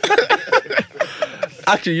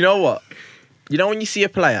 Actually, you know what? You know when you see a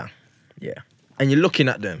player, and you're looking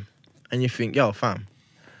at them, and you think, yo, fam,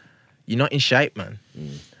 you're not in shape, man.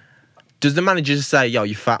 Does the manager just say, yo,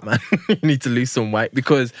 you're fat, man, you need to lose some weight?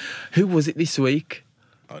 Because who was it this week?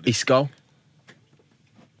 Isco.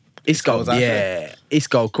 Isco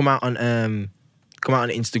come out on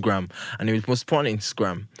Instagram, and he was put on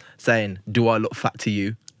Instagram saying, "Do I look fat to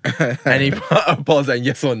you?" And he put a pause saying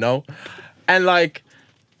yes or no, and like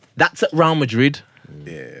that's at Real Madrid.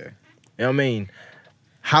 Yeah, you know what I mean.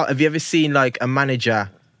 How have you ever seen like a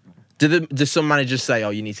manager? Do some managers say,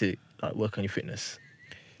 "Oh, you need to like work on your fitness"?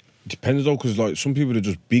 Depends though, because like some people are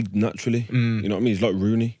just big naturally. You know what I mean? It's like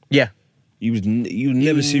Rooney. Yeah. You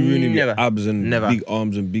never see Rooney with abs and Never. big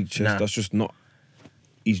arms and big chest. Nah. That's just not.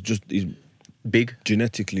 He's Big.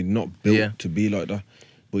 genetically not built to be like that.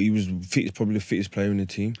 But he was probably the fittest player in the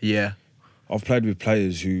team. Yeah. I've played with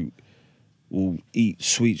players who will eat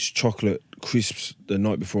sweets, chocolate, crisps the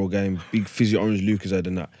night before a game, big fizzy orange Lucozade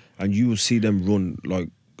and that, and you will see them run like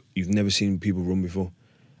you've never seen people run before,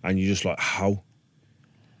 and you're just like, how?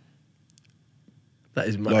 That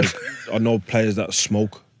is mad. Like I know players that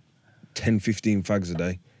smoke 10, 15 fags a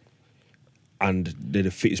day, and they're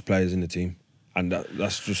the fittest players in the team, and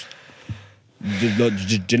that's just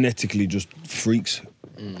genetically just freaks.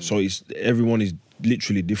 So everyone is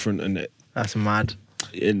literally different, and That's mad.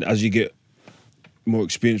 And as you get more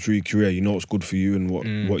experience through your career, you know what's good for you and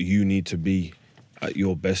what you need to be at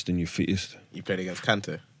your best and your fittest. You played against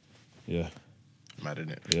Kante. Yeah, Mad,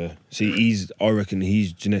 isn't it? yeah. See, I reckon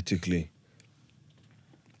he's genetically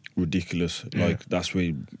ridiculous. Like that's what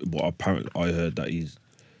apparently I heard that his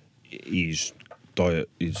diet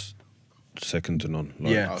is second to none.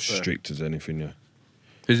 Like strict as anything. Yeah.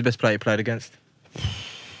 Who's the best player you played against?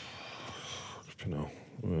 You know,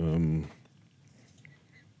 I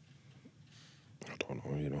don't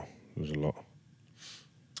know. You know, there's a lot.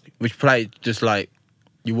 Which play just like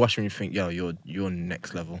you watch him and you think, yo, you're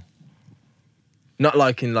next level. Not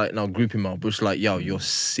like in like no grouping mode, but just like, yo, you're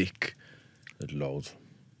sick. There's loads.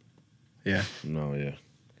 Yeah. No, yeah.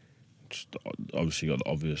 Just obviously got the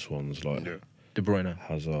obvious ones like De Bruyne.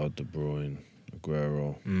 Hazard, De Bruyne,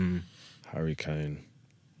 Aguero, Harry Kane.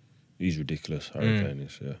 He's ridiculous. Harry Kane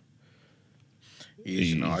is, yeah.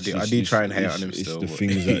 I do try and hate on him it's still. The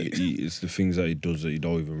things it's the things that he does that you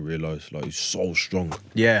don't even realise. Like he's so strong.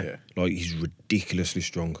 Yeah. Like he's ridiculously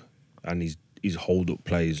strong, and his hold up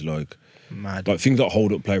plays like Mad. Like things that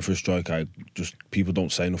hold up play for a striker. Just people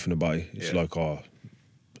don't say nothing about it. It's like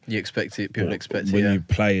you expect it. People expect it. When you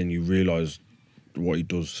play and you realise what he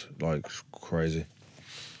does, like it's crazy.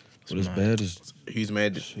 But as bad as Who's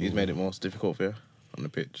made it most difficult for you on the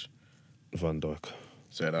pitch? Van Dijk.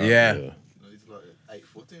 Say that. Yeah. No, he's like 8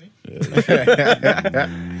 foot, isn't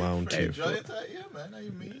he? Mountain. Giant, yeah, man. How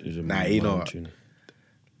you mean? He's a Nah, you know what? mountain.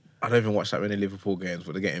 I don't even watch that many Liverpool games,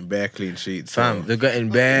 but they're getting bare clean sheets. Fam, so- they're getting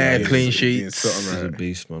bare Yeah, clean he's doing sheets. something He's a right.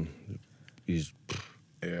 beast, man. He's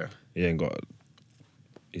Yeah. he ain't got.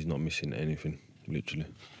 He's not missing anything, literally.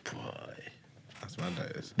 That's mad,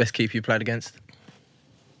 that is. Best keeper you played against?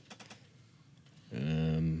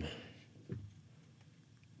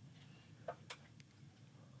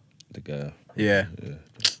 The guy. Yeah. Yeah.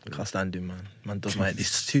 Can't stand him, man. Man does my head.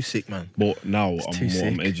 He's too sick, man. But now too I'm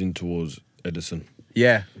sick. edging towards Edison,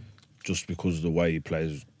 Yeah. just because of the way he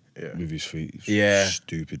plays Yeah. with his feet. It's Yeah.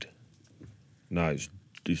 stupid. Nah, it's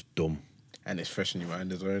dumb. And it's fresh in your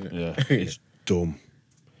mind as well, isn't it? Yeah, it's dumb.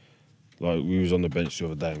 Like, we was on the bench the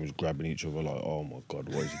other day and we was grabbing each other like, oh my God,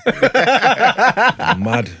 what is he doing? He's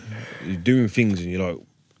mad. He's doing things and you're like...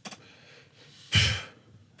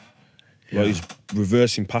 Like, he's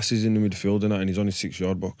reversing passes in the midfield and that, and he's on his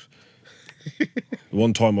 6-yard box.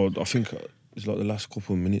 One time, I think it's like the last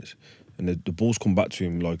couple of minutes, and the ball's come back to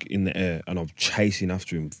him, like, in the air, and I'm chasing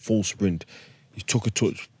after him, full sprint. He took a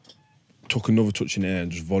touch, took another touch in the air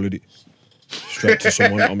and just volleyed it straight to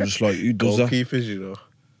someone. I'm just like, who does that? Goalkeepers, you know.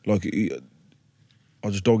 Like, I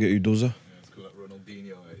just don't get who does that. It's called like Ronaldinho.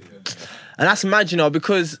 Yeah. And that's mad, you know,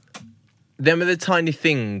 because them are the tiny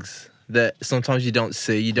things that sometimes you don't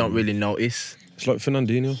see, you don't really notice. It's like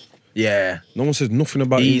Fernandinho. Yeah. No one says nothing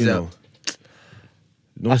about He's him, you a- know.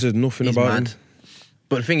 No one says nothing He's about mad. him.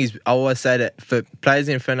 But the thing is, I always say that for players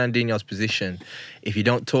in Fernandinho's position, if you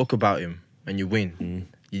don't talk about him and you win,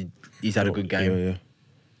 he's had a good game. Yeah, yeah.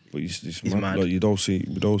 But it's He's mad. mad. Like, you don't see.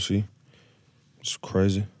 It's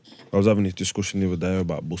crazy. I was having this discussion the other day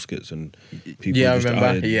about Busquets and people Yeah, I just remember.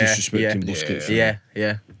 out here Yeah, disrespecting yeah.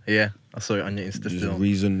 Busquets. Yeah. I saw it on your Insta There's a film.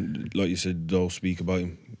 reason, like you said, they'll speak about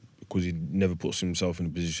him because he never puts himself in a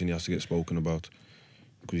position he has to get spoken about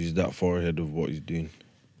because he's that far ahead of what he's doing.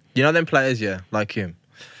 You know them players, yeah, like him.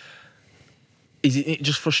 Is it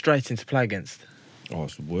just frustrating to play against? Oh,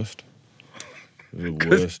 it's the worst. It's the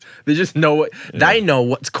worst. They just know what Yeah. they know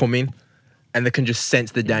what's coming, and they can just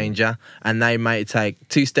sense the danger, and they might take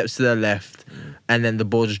 2 steps to their left, and then the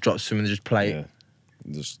ball just drops to them and they just play Yeah. it.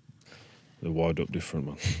 Just, they're wired up different,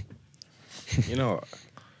 man. You know what?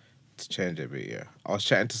 To change it a bit, yeah. I was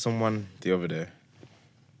chatting to someone the other day.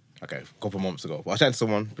 Okay, a couple months ago. But I was chatting to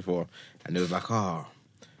someone before, and they was like,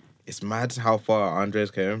 it's mad how far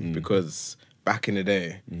Andres came because back in the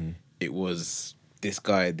day, it was this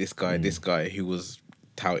guy, this guy who was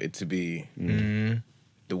touted to be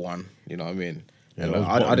the one. You know what I mean? Yeah, And I was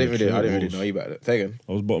I bottom didn't of the really tree at know Wolves. you about it. Say again.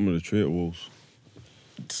 I was bottom of the tree at Wolves.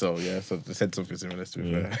 So yeah, so they said something similar to be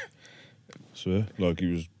Yeah. fair. Swear, like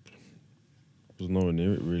he was nowhere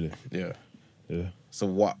near it really. Yeah. Yeah. So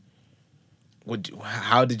what?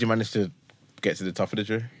 How did you manage to get to the top of the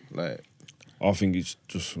tree? Like, I think it's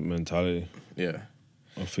just mentality. yeah,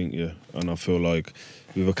 I think, yeah. And I feel like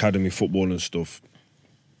with academy football and stuff,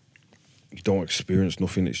 you don't experience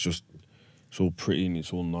nothing. It's all pretty and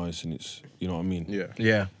it's all nice and it's, you know what I mean? yeah,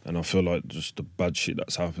 Yeah. And I feel like just the bad shit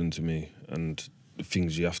that's happened to me and the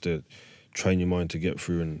things you have to train your mind to get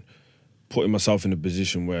through and putting myself in a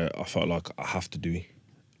position where I felt like I have to do it.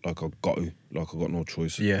 Like I got to. Like I got no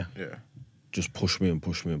choice. Yeah. yeah. Just push me and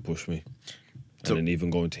push me and push me. So- And then even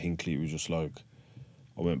going to Hinckley, it was just like,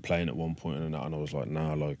 I went playing at one point and I was like,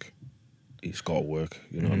 nah, like, it's got to work,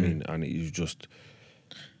 you know what I mean? And it was just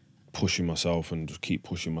pushing myself and just keep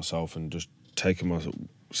pushing myself and just taking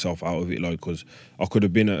myself out of it, like, because I could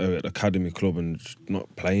have been at an academy club and just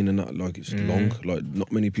not playing and that, like, it's long, like,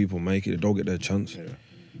 not many people make it, they don't get their chance. Yeah.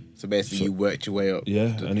 So basically, you worked your way up.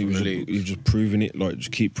 Yeah, and it was just proving it, like,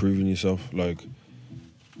 just keep proving yourself. Like,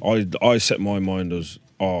 I set my mind as,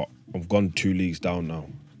 I've gone 2 leagues down now.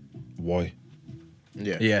 Why?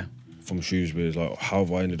 yeah, Yeah. From Shrewsbury, it's like, how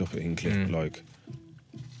have I ended up at Hinckley? Like,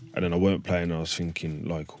 and then I weren't playing, and I was thinking,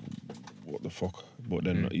 like, what the fuck? But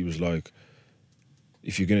then he was like,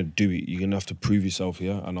 if you're gonna do it, you're gonna have to prove yourself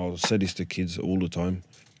here. And I say this to kids all the time.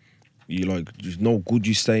 You like, there's no good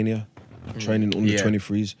you staying here, training under Yeah.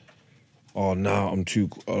 23s. Oh, now I'm too,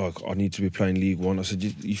 like, I need to be playing League One. I said,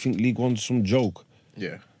 you think League One's some joke?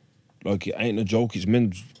 yeah, Like, it ain't a joke. It's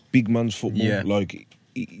big man's football. Yeah. Like,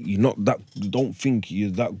 you're not that. Don't think you're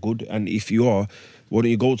that good. And if you are, why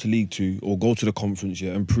don't you go to League Two or go to the conference,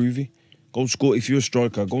 yeah, and prove it? Go and score. If you're a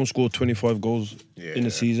striker, go and score 25 goals in Yeah. a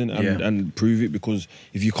season and, Yeah. and prove it. Because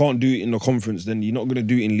if you can't do it in the conference, then you're not gonna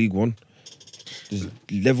do it in League One. There's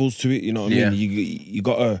levels to it. You know what Yeah. I mean? You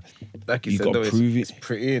gotta. like you You said, gotta though, prove it's it.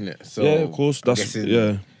 pretty, in it. So Yeah, of course. I'm That's guessing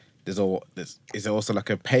yeah. Is there also like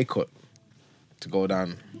a pay cut to go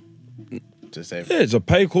down? to save. Yeah, it's a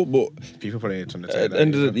pay cut, but People probably ain't trying to take at that. the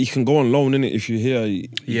end of the, you can go on loan, innit? If you're here, you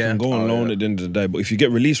Yeah. can go on Oh, loan yeah. at the end of the day. But if you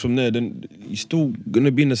get released from there, then you're still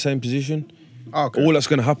gonna be in the same position. Okay. All that's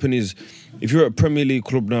gonna happen is, if you're at a Premier League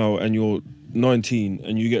club now and you're 19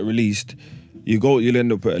 and you get released, you'll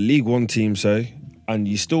end up at a League One team, say, and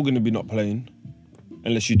you're still gonna be not playing,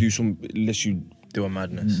 unless you Do a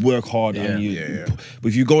madness. work hard Yeah. and you. Yeah. But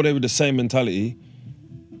if you go there with the same mentality,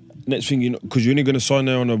 next thing you know, because you're only going to sign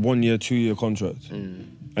there on a 1 year, 2 year contract,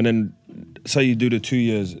 and then say you do the 2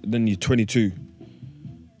 years, then you're 22.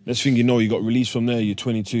 Next thing you know, you got released from there, you're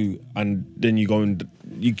 22, and then you're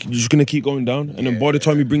just going to keep going down, and then by the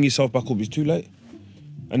time you bring yourself back up, it's too late,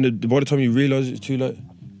 and by the time you realise it's too late.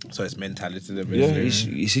 So it's mentality. Then, Yeah,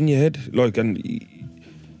 basically. it's in your head, like, and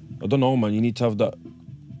I don't know, man. You need to have that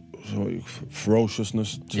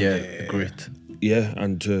ferociousness. Yeah, grit. Yeah,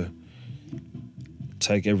 and to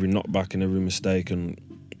take every knockback and every mistake and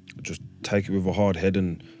just take it with a hard head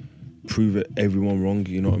and prove it everyone wrong.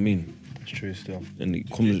 You know what I mean? It's true still. And it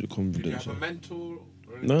comes with Did you confidence. have a mentor?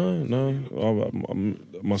 Or anything? No, I'm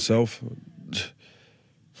myself.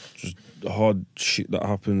 Just the hard shit that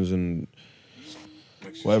happens and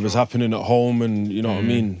Makes you whatever's strong. happening at home, and you know what I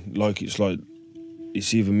mean. Like it's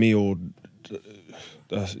either me or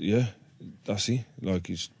that's it. Like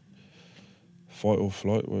it's fight or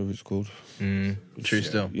flight, whatever it's called. True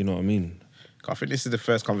still. You know what I mean? I think this is the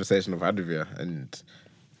first conversation I've had with you, and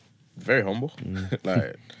very humble.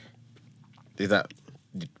 Like, is that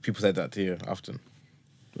people say that to you often?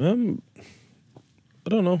 I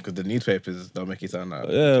don't know. Because the newspapers don't make it sound like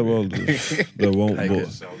that. Yeah, well, they won't. Take But it.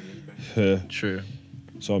 Sell newspaper. yeah, True.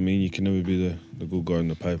 so I mean, you can never be the good guy in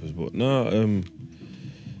the papers. But no,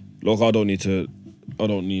 look, I don't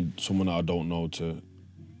need someone that I don't know to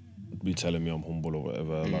be telling me I'm humble or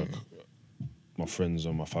whatever. Like my friends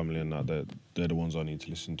and my family and that, they're the ones I need to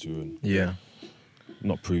listen to and Yeah.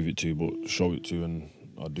 not prove it to, but show it to, and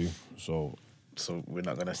I do. So So we're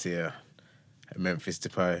not gonna see a Memphis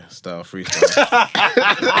Depay style freestyle.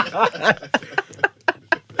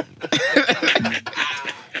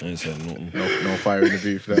 I ain't saying nothing. no fire in the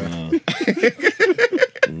booth there.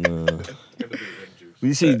 But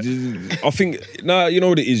you see, I think, you know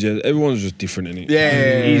what it is, yeah? Everyone's just different, innit?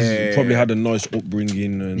 Yeah. He's probably had a nice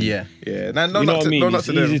upbringing and Yeah. Yeah, no, you know not what to, I mean? no, not It's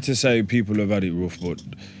to them. easy to say people have had it rough, but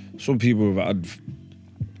some people have had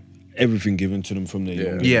everything given to them from their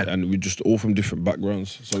young age, Yeah. and we're just all from different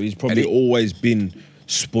backgrounds. So he's probably And always been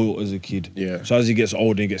spoilt as a kid. Yeah. So as he gets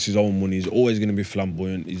older and gets his own money, he's always going to be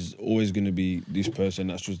flamboyant. He's always going to be this person.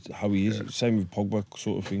 That's just how he is. Same with Pogba,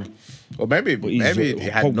 sort of thing. Or maybe But he had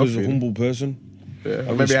Pogba's a nothing. humble person. Yeah. Or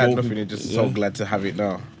Having maybe he had spoken- nothing. He's just so yeah. glad to have it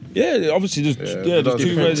now. Yeah, obviously there's Yeah, there's two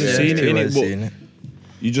different- ways of yeah, seeing it, two ways innit? of But seeing it.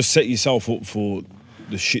 you just set yourself up for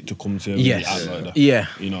the shit to come to you when Yes. you act like that. Yeah.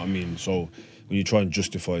 You know what I mean? So when you try and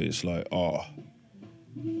justify it, it's like,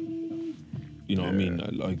 you know what I mean?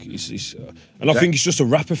 Like it's and I think it's just a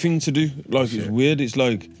rapper thing to do. Like it's weird. It's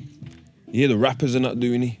like you hear the rappers are not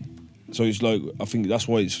doing it. So it's like, I think that's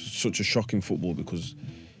why it's such a shock in football, because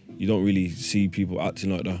you don't really see people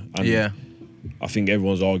acting like that. And Yeah. I think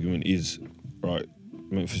everyone's argument is, right,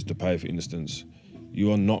 Memphis Depay, for instance,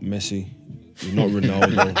 you are not Messi, you're not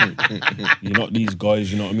Ronaldo, you're not these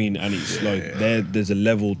guys, you know what I mean? And it's like, there's a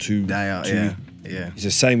level to They are, to yeah. it. Yeah. It's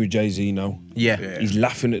the same with Jay-Z now. Yeah. Yeah. He's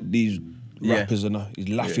laughing at these Yeah. rappers and that. He's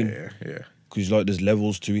laughing Yeah. because like there's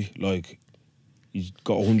levels to it. Like he's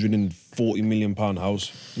got a £140 million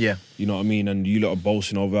house. Yeah. You know what I mean? And you lot are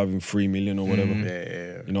boasting over having 3 million or whatever.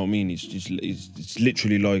 Yeah. You know what I mean? It's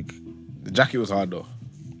literally like, The jacket was hard though.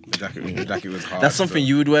 The jacket was hard. That's something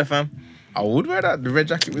you would wear, fam. I would wear that. The red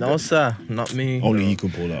jacket with No, the... sir. Not me. only he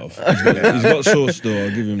could pull that off. He's got sauce though. I'll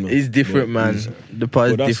give him that. He's different, But man. he's- The part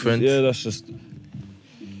is but that's different. Just, yeah, that's just.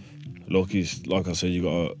 Look, he's like I said. You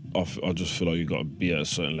got. I just feel like you got to be at a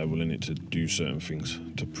certain level in it to do certain things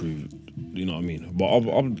to prove. You know what I mean? But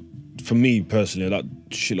I'm for me personally, that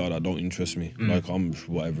shit like that don't interest me. Like I'm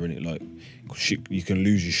whatever in it. Like shit, you can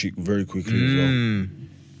lose your shit very quickly as well.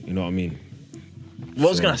 You know what I mean? What I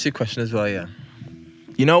was So- going to ask you a question as well, yeah.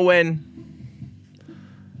 You know when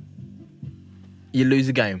you lose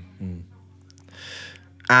a game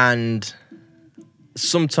and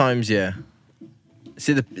sometimes, yeah,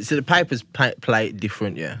 see the papers play it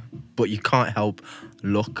different, yeah, but you can't help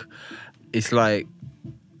look. It's like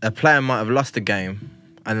a player might have lost a game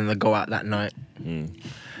and then they go out that night.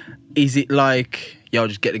 Is it like, yo,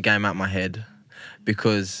 just get the game out my head?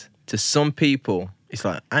 Because to some people, it's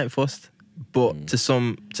like, I ain't fussed. But to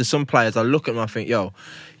some players, I look at them, I think, yo,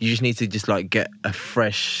 you just need to just like get a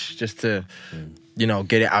fresh, just to, you know,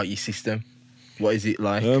 get it out your system. What is it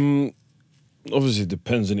like? Obviously, it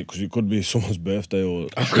depends on it because it could be someone's birthday or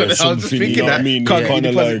was just something. You thinking know what I that. mean? Can't Kind get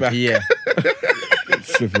of your deposit like back. Yeah.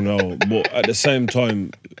 flipping out. But at the same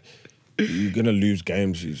time, you're gonna lose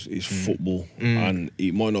games. It's football, and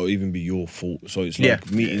it might not even be your fault. So it's like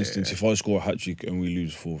Yeah. me, instance, if I score a hat trick and we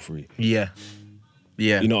lose 4-3, Yeah.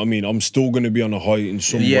 Yeah. you know what I mean? I'm still gonna be on a high in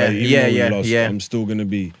some Yeah, way. Even yeah, though we yeah, lost, yeah. I'm still gonna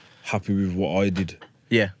be happy with what I did.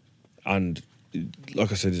 Yeah. And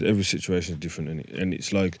like I said, every situation is different, and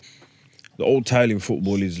it's like the old tale in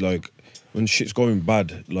football is like when shit's going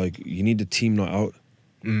bad, like you need a team night out.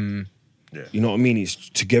 Yeah. You know what I mean? It's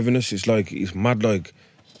togetherness. It's like it's mad. Like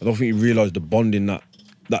I don't think you realise the bonding that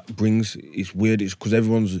brings. It's weird. It's because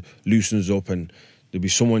everyone's loosens up, and there'll be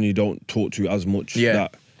someone you don't talk to as much. Yeah.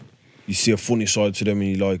 That you see a funny side to them,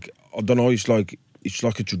 and you're like, I don't know. It's like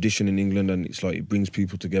a tradition in England, and it's like it brings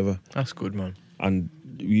people together. That's good, man. And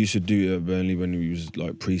we used to do it at Burnley when we was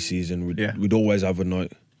like pre-season. We'd always have a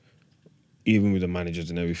night, even with the managers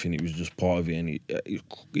and everything. It was just part of it, and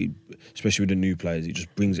it, especially with the new players, it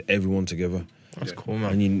just brings everyone together. That's cool,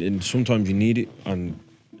 man. And sometimes you need it, and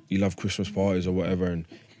you'll have Christmas parties or whatever, and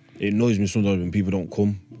it annoys me sometimes when people don't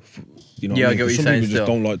come. You know, Yeah, what I get what 'Cause you're some saying people just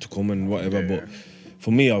still. don't like to come and whatever. Yeah. But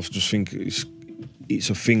for me, I just think it's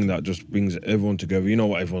a thing that just brings everyone together. You know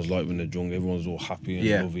what everyone's like when they're drunk. Everyone's all happy and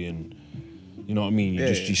Yeah. lovey, and you know what I mean. Yeah,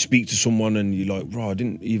 You speak to someone and you're like, bro, I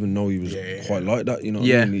didn't even know he was quite like that. You know what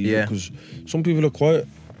Yeah, I mean? yeah. Because some people are quiet.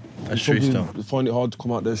 That's Some true people stuff. find it hard to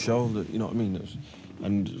come out their shell. You know what I mean?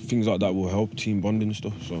 And things like that will help team bonding and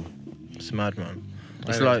stuff. So. It's mad, man. I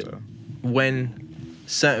It's know like so. when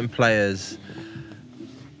certain players,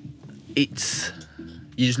 it's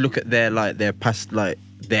you just look at their past, like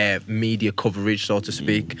their media coverage, so to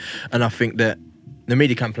speak, and I think that the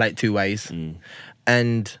media can play it two ways,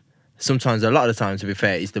 and sometimes, a lot of the time, to be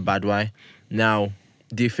fair, it's the bad way. Now,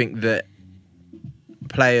 do you think that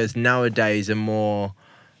players nowadays are more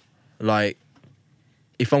like,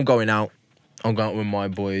 if I'm going out, I'm going out with my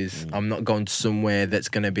boys. I'm not going to somewhere that's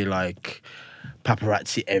going to be like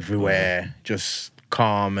paparazzi everywhere, just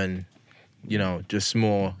calm and, you know, just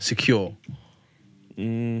more secure.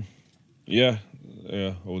 Yeah,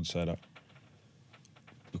 I would say that.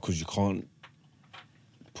 Because you can't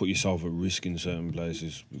put yourself at risk in certain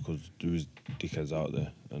places because there is dickheads out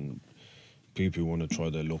there and people want to try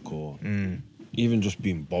their luck or even just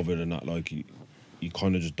being bothered and that, like you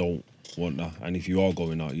kind of just don't want that. And if you are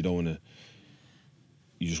going out, you don't want to,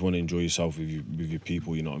 you just want to enjoy yourself with your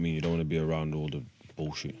people, you know what I mean? You don't want to be around all the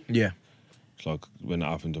bullshit. Yeah. It's like when that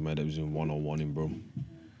happened to me, that was in 101 in Brum.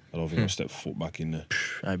 I don't think I stepped foot back in there.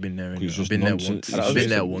 I've been there. It's I've just been nonsense. there once. I've been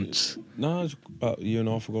there once. Nah, it's about a year and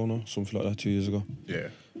a half ago now, something like that, 2 years ago. Yeah.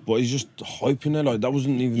 But he's just hyping there, like that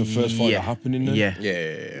wasn't even the first fight that happened in there. Yeah.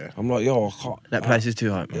 Yeah. I'm like, yo, I can't. That place is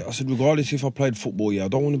too hype, man. I said, regardless if I played football, I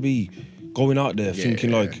don't want to be going out there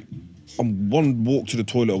thinking like I'm one walk to the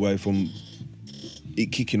toilet away from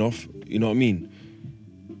it kicking off. You know what I mean?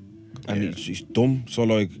 And it's dumb. So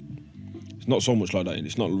like, it's not so much like that.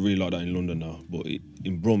 It's not really like that in London now, but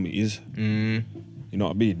in Brum it is. You know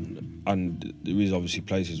what I mean? And there is obviously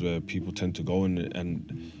places where people tend to go,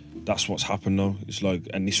 and that's what's happened now. It's like,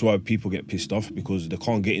 and this is why people get pissed off because they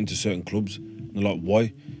can't get into certain clubs. And they're like,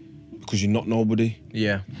 why? Because you're not nobody.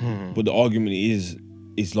 Yeah. But the argument is,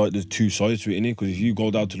 it's like there's two sides to it, innit? Because if you go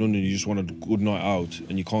down to London, you just want a good night out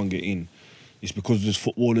and you can't get in. It's because there's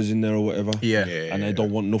footballers in there or whatever. Yeah. And they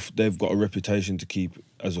don't want enough. They've got a reputation to keep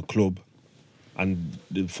as a club, and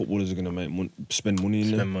the footballers are gonna spend money in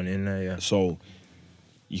there. Spend money in there, yeah. So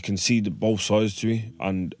you can see both sides to it,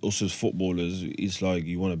 and us as footballers, it's like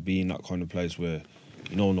you want to be in that kind of place where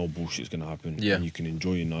you know no bullshit's gonna happen, Yeah. and you can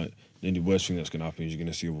enjoy your night. Then the worst thing that's gonna happen is you're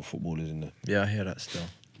gonna see other footballers in there. Yeah, I hear that still.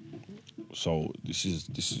 So this is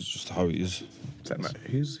just how it is. Is that like,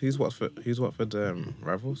 who's Watford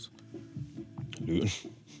rivals? Luton.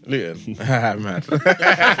 Luton. Mad.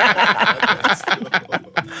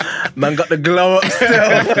 Man got the glow up still.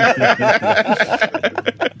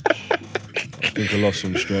 I think I lost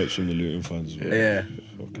some stripes from the Luton fans. But Yeah.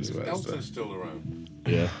 Is Elton still around?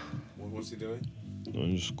 yeah. What's he doing? No,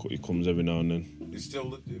 he comes every now and then. He's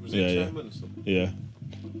still. It was Yeah, in yeah. Sherman or something. Yeah.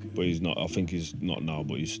 But he's not. I think he's not now,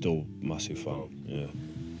 but he's still massive fan. Oh. Yeah.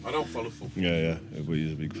 I don't follow football. Yeah. But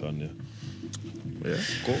he's a big fan. Yeah. Yeah.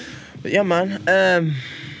 Cool. But yeah, man.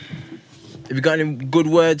 Have you got any good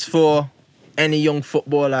words for any young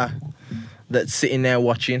footballer that's sitting there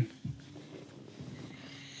watching?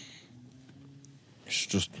 It's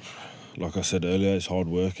just like I said earlier. It's hard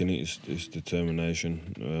work, innit? It's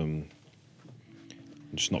determination.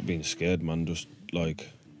 Just not being scared, man. Just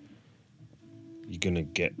like you're gonna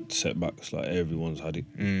get setbacks. Like everyone's had it.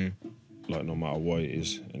 like no matter what it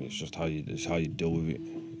is, and it's just how you deal with it.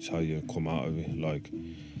 It's how you come out of it, like,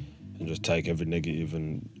 and just take every negative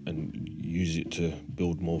and use it to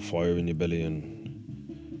build more fire in your belly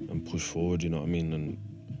and push forward. You know what I mean? And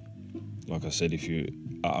like I said, if you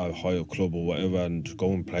at a higher club or whatever and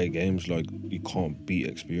go and play games, like you can't beat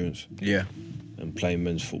experience. Yeah. And playing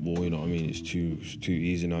men's football, you know what I mean? It's too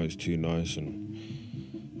easy now. It's too nice, and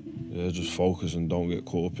yeah, just focus and don't get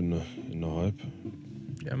caught up in the hype.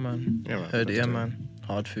 Yeah, man. Yeah, man. Heard it, yeah, man.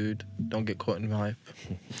 Hard food. Don't get caught in the hype.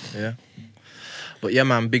 Yeah. But yeah,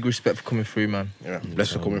 man, big respect for coming through, man. Yeah,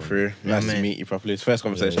 blessed for coming through. Yeah, Nice to man. meet you properly. It's the first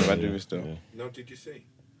conversation I've had with you still. Yeah. No, did you see?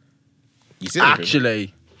 You see anything?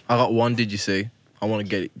 Actually, I got one, did you see? I want to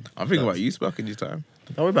get it. I'm thinking about you, Spock, in your time.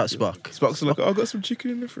 Don't worry about Spock. Spock's like, oh, I got some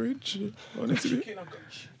chicken in the fridge. I need to do it.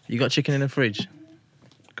 You got chicken in the fridge?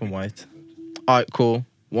 Can wait. Alright, cool.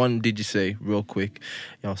 One, did you see? Real quick.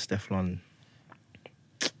 Yo, Stefan.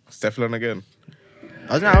 Stefan again.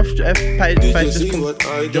 I don't know, I've paid just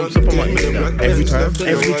jumps up on my Insta. Every time.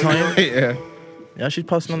 Every time. Yeah. Yeah, she's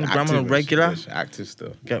posting on the gram on a Active, regular. she's active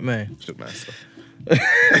still. Get me. She look nice stuff.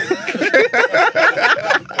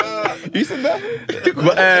 You said that?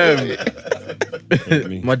 But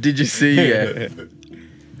my did you see? Yeah,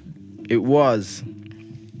 it was.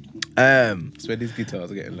 Swear these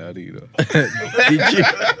guitars are getting louder, you know.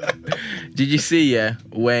 Did you see? Yeah,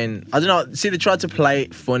 when I don't know. See, they tried to play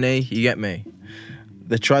it funny. You get me?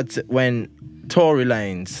 They tried to when Tory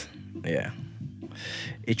Lanez. Yeah,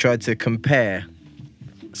 he tried to compare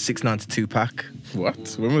 6ix9ine to Tupac.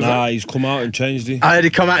 What? When was Nah, that? he's come out and changed it. I had to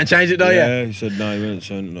come out and change it though. Yeah. He said no, he wasn't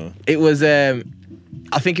saying it, no. It was. I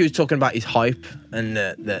think he was talking about his hype and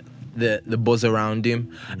the buzz around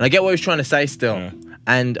him, and I get what he was trying to say still. Yeah.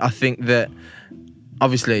 And I think that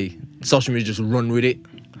obviously social media just run with it,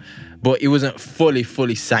 but he wasn't fully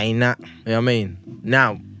saying that. You know what I mean?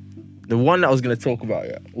 Now, the one that I was going to talk about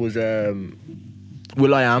was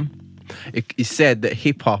will.i.am. He said that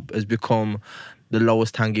hip hop has become the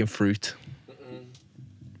lowest hanging fruit.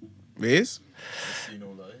 It is? Seen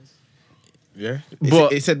all those. Yeah.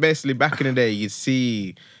 But- It said basically back in the day, you'd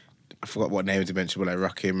see, I forgot what names he mentioned, but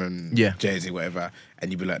like Rakim and Yeah. Jay-Z, whatever, and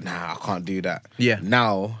you'd be like, nah, I can't do that. Yeah.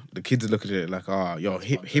 Now, the kids are looking at it like, oh, yo,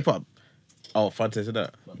 hip-hop. Oh, Fante said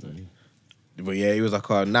that. But yeah, he was like,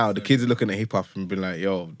 oh, now the kids are looking at hip-hop and being like,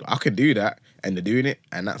 yo, I can do that. And they're doing it,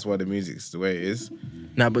 and that's why the music's the way it is.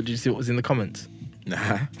 Nah, but did you see what was in the comments?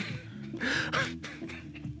 Nah.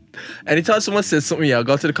 Anytime someone says something, yeah, I'll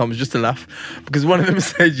go to the comments just to laugh. Because one of them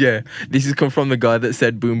said, yeah, this has come from the guy that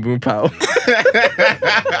said boom, boom, pow.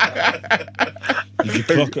 Did you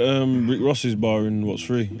clock Rick Ross's bar in what's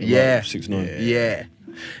free? About Yeah. 6ix9ine. Yeah.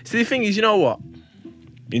 See, the thing is, you know what?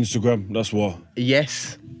 Instagram, that's what.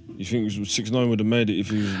 Yes, You think 6ix9ine would have made it if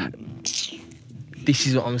he was... this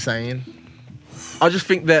is what I'm saying. I just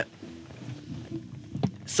think that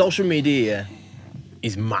social media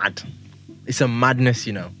is mad. It's a madness,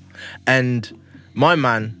 you know. And my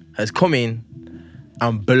man has come in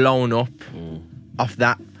and blown up off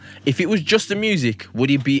that. If it was just the music,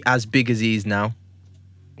 would he be as big as he is now?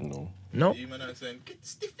 No. No. You man are saying, get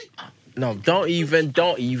stiffy. No, don't even.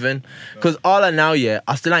 Because all I know, yeah,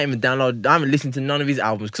 I still ain't even download. I haven't listened to none of his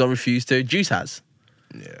albums because I refuse to. Juice has.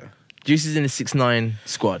 Yeah. Juice is in the 6ix9ine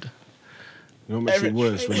squad. You know what makes it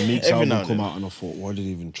worse? When Meek's every now album and come then. out and I thought, why did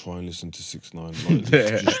he even try and listen to 6ix9ine? Like,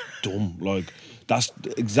 it's just dumb. Like, that's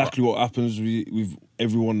exactly what happens with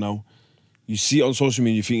everyone now. You see it on social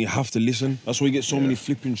media, you think you have to listen. That's why you get so many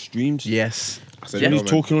flipping streams. Yes. I said, Yeah. And no,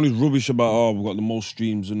 he's man. talking all this rubbish about, oh, we've got the most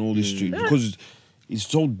streams and all this streams. Because he's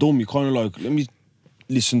so dumb, you kind of like, let me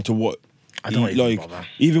listen to what... I don't he, even like, bother.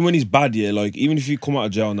 even when he's bad, yeah, like, even if you come out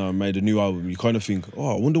of jail now and made a new album, you kind of think,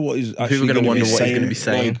 oh, I wonder what he's actually People are gonna gonna wonder be what he's saying. gonna be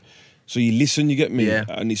saying. Like, so you listen, you get me? Yeah.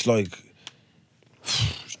 And it's like...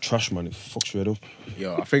 It's trash, man. It fucks your head up.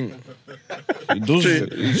 Yo, I think It does. True.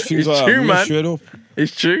 It's things It's like true, that man. mess your head up.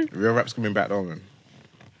 It's true. real rap's coming back though, man.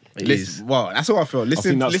 It Listen, well, that's what I feel. I Listen,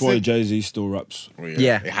 think that's listen. why Jay-Z still raps.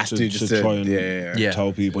 Yeah. It has To, to just to try and Yeah.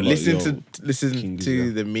 tell people. But like, listen yo, to listen King is to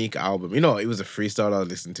that. the Meek album. You know, it was a freestyle I was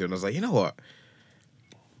listening to, and I was like, you know what?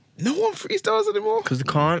 No one freestyles anymore Because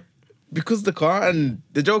they can't. because they can't. And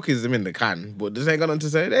the joke is, I mean, they can, but they ain't got nothing to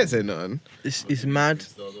say. They ain't say nothing. It's mad.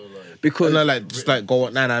 But Because no, like just like go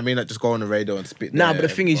on. Nah, I mean, like just go on the radio and spit. Nah, their but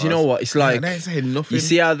the thing is, you know bars. what? It's like they ain't saying nothing. you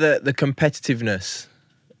see how the competitiveness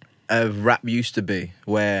of rap used to be,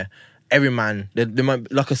 where every man, there might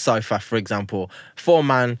be, like a Cypher, for example,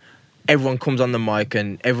 4-man, everyone comes on the mic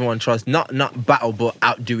and everyone tries not battle but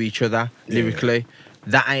outdo each other lyrically.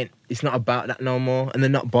 That ain't. It's not about that no more, and they're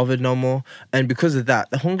not bothered no more. And because of that,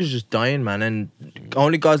 the hunger's just dying, man. And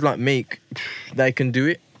only guys like Meek, they can do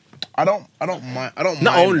it. I don't mind. I don't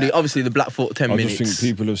Not mind only, that. obviously, the Black 10 I minutes. just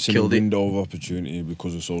think people have seen a killed it. window of opportunity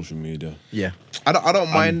because of social media. Yeah. I don't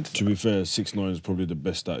And mind. to be fair, 6ix9ine is probably the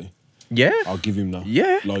best at it. Yeah. I'll give him that.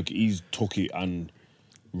 Yeah. Like he's took it and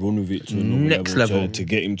run with it to another Next level, level. To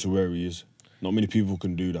get him to where he is. Not many people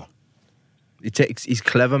can do that. He's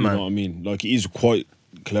clever, You man. know what I mean? Like he's quite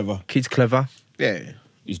clever. Kid's clever. Yeah.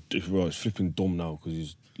 He's flipping dumb now because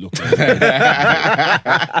he's looking.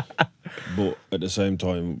 But at the same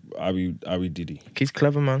time, Harry did he? Kid's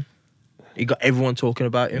clever, man. He got everyone talking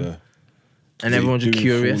about him. Yeah. And everyone's just Doing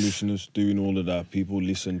curious. Foolishness, doing all of that. People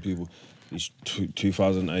listen. It's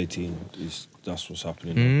 2018. That's what's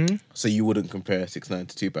happening. Hmm? now. So you wouldn't compare 6ix9ine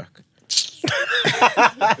to Tupac?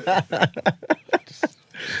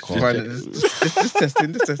 Can't- Just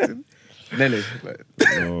testing. Nelly. Like,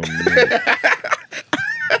 Oh, man.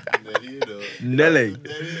 Nelly.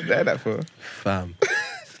 they're that for. Fam.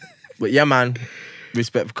 But yeah, man.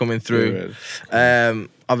 Respect for coming through.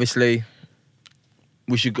 Obviously,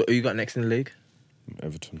 we should go. Who you got next in the league?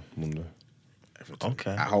 Everton Monday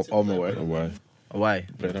Okay. At home away. away. Away.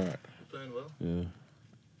 Playing alright. Playing well. Yeah.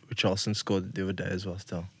 Richarlison scored the other day as well.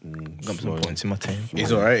 Still got some flying. points in my team.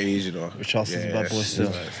 He's alright, he's, you know. Richarlison's a bad boy he's still.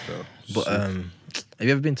 alright still. But have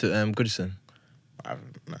you ever been to Goodison? Nah.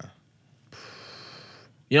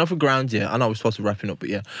 You know, for ground, yeah. I know we're supposed to be wrapping up, but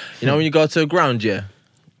yeah. You know, when you go to a ground, yeah.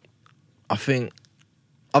 I think,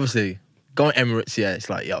 obviously, going Emirates, yeah. It's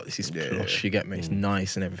like, yo, this is Yeah, plush. yeah. You get me? It's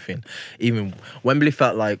nice and everything. Even Wembley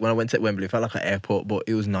felt like when I went to Wembley, it felt like an airport, but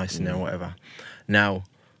it was nice in there, or whatever. Now,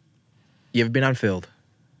 you ever been Anfield?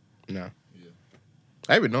 No.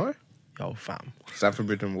 I even know it. Yo, fam. Stamford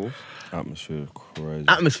Bridge and Wolves. Atmosphere crazy.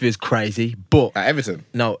 Atmosphere's crazy, but At Everton.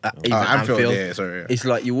 no, even Anfield, Anfield. yeah, sorry. Yeah. It's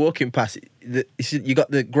like you're walking past. You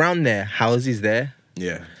got the ground there, houses there,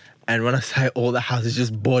 Yeah. and when I say all the houses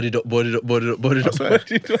just boarded up.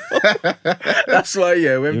 That's why,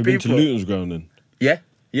 yeah. When You ever been to people, Luton's ground then? yeah,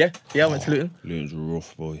 I went to Luton. Luton's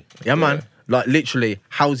rough, boy. Yeah, man. Like literally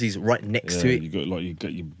houses right next Yeah, to it. you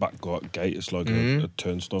get your back gate. It's like a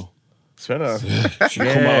turnstile. Swear enough. You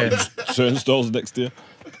come out, and just turnstiles next to you.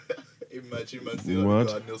 Imagine man see Mad.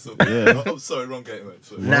 like Nilsson. Yeah. Oh, I'm sorry, wrong game, mate.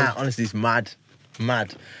 Sorry. Nah, honestly, it's mad. I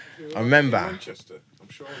remember Manchester. I'm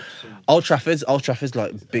sure I went to Old Trafford's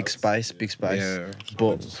like big space. Yeah.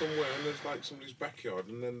 But somewhere and there's like somebody's backyard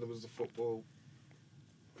and then there was the football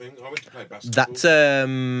thing. I went to play basketball. that's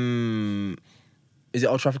is it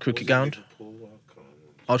Old Trafford Cricket Ground? Liverpool, I can't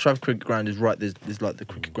remember. Old Trafford Cricket Ground is right. There's like the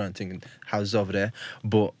cricket ground thing and houses over there.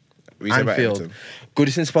 But What you say about Anfield, Everton?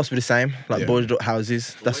 Goodison's supposed to be the same, like Yeah. boarded up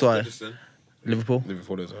houses. That's Where's why Goodison? Liverpool.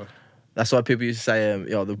 Liverpool as well. That's why people used to say,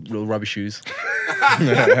 yo, the little rubber shoes.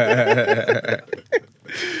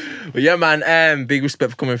 But yeah, man, big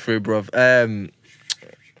respect for coming through, bruv.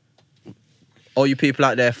 All you people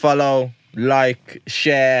out there, follow, like,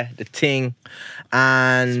 share the thing.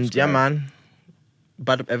 And Subscribe. yeah, man,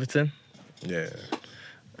 bad up Everton. Yeah. Who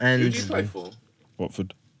And do you play for?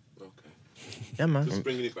 Watford. Okay. yeah, man. Just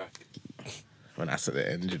bringing it back. When that's at the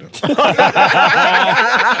end, you know.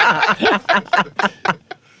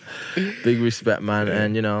 Big respect, man.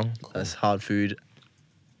 And you know, that's hard food.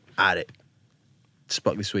 At it.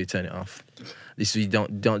 Spark this way, turn it off. This way, you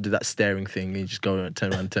don't do that staring thing. You just go and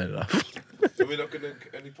turn around and turn it off. Are we not going to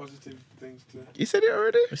any positive things to... You said it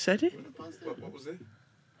already? I said it. What was it?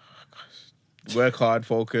 Work hard,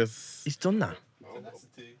 focus. He's done that.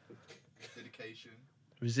 Tenacity, dedication.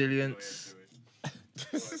 Resilience.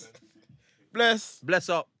 Bless. Bless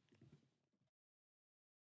up.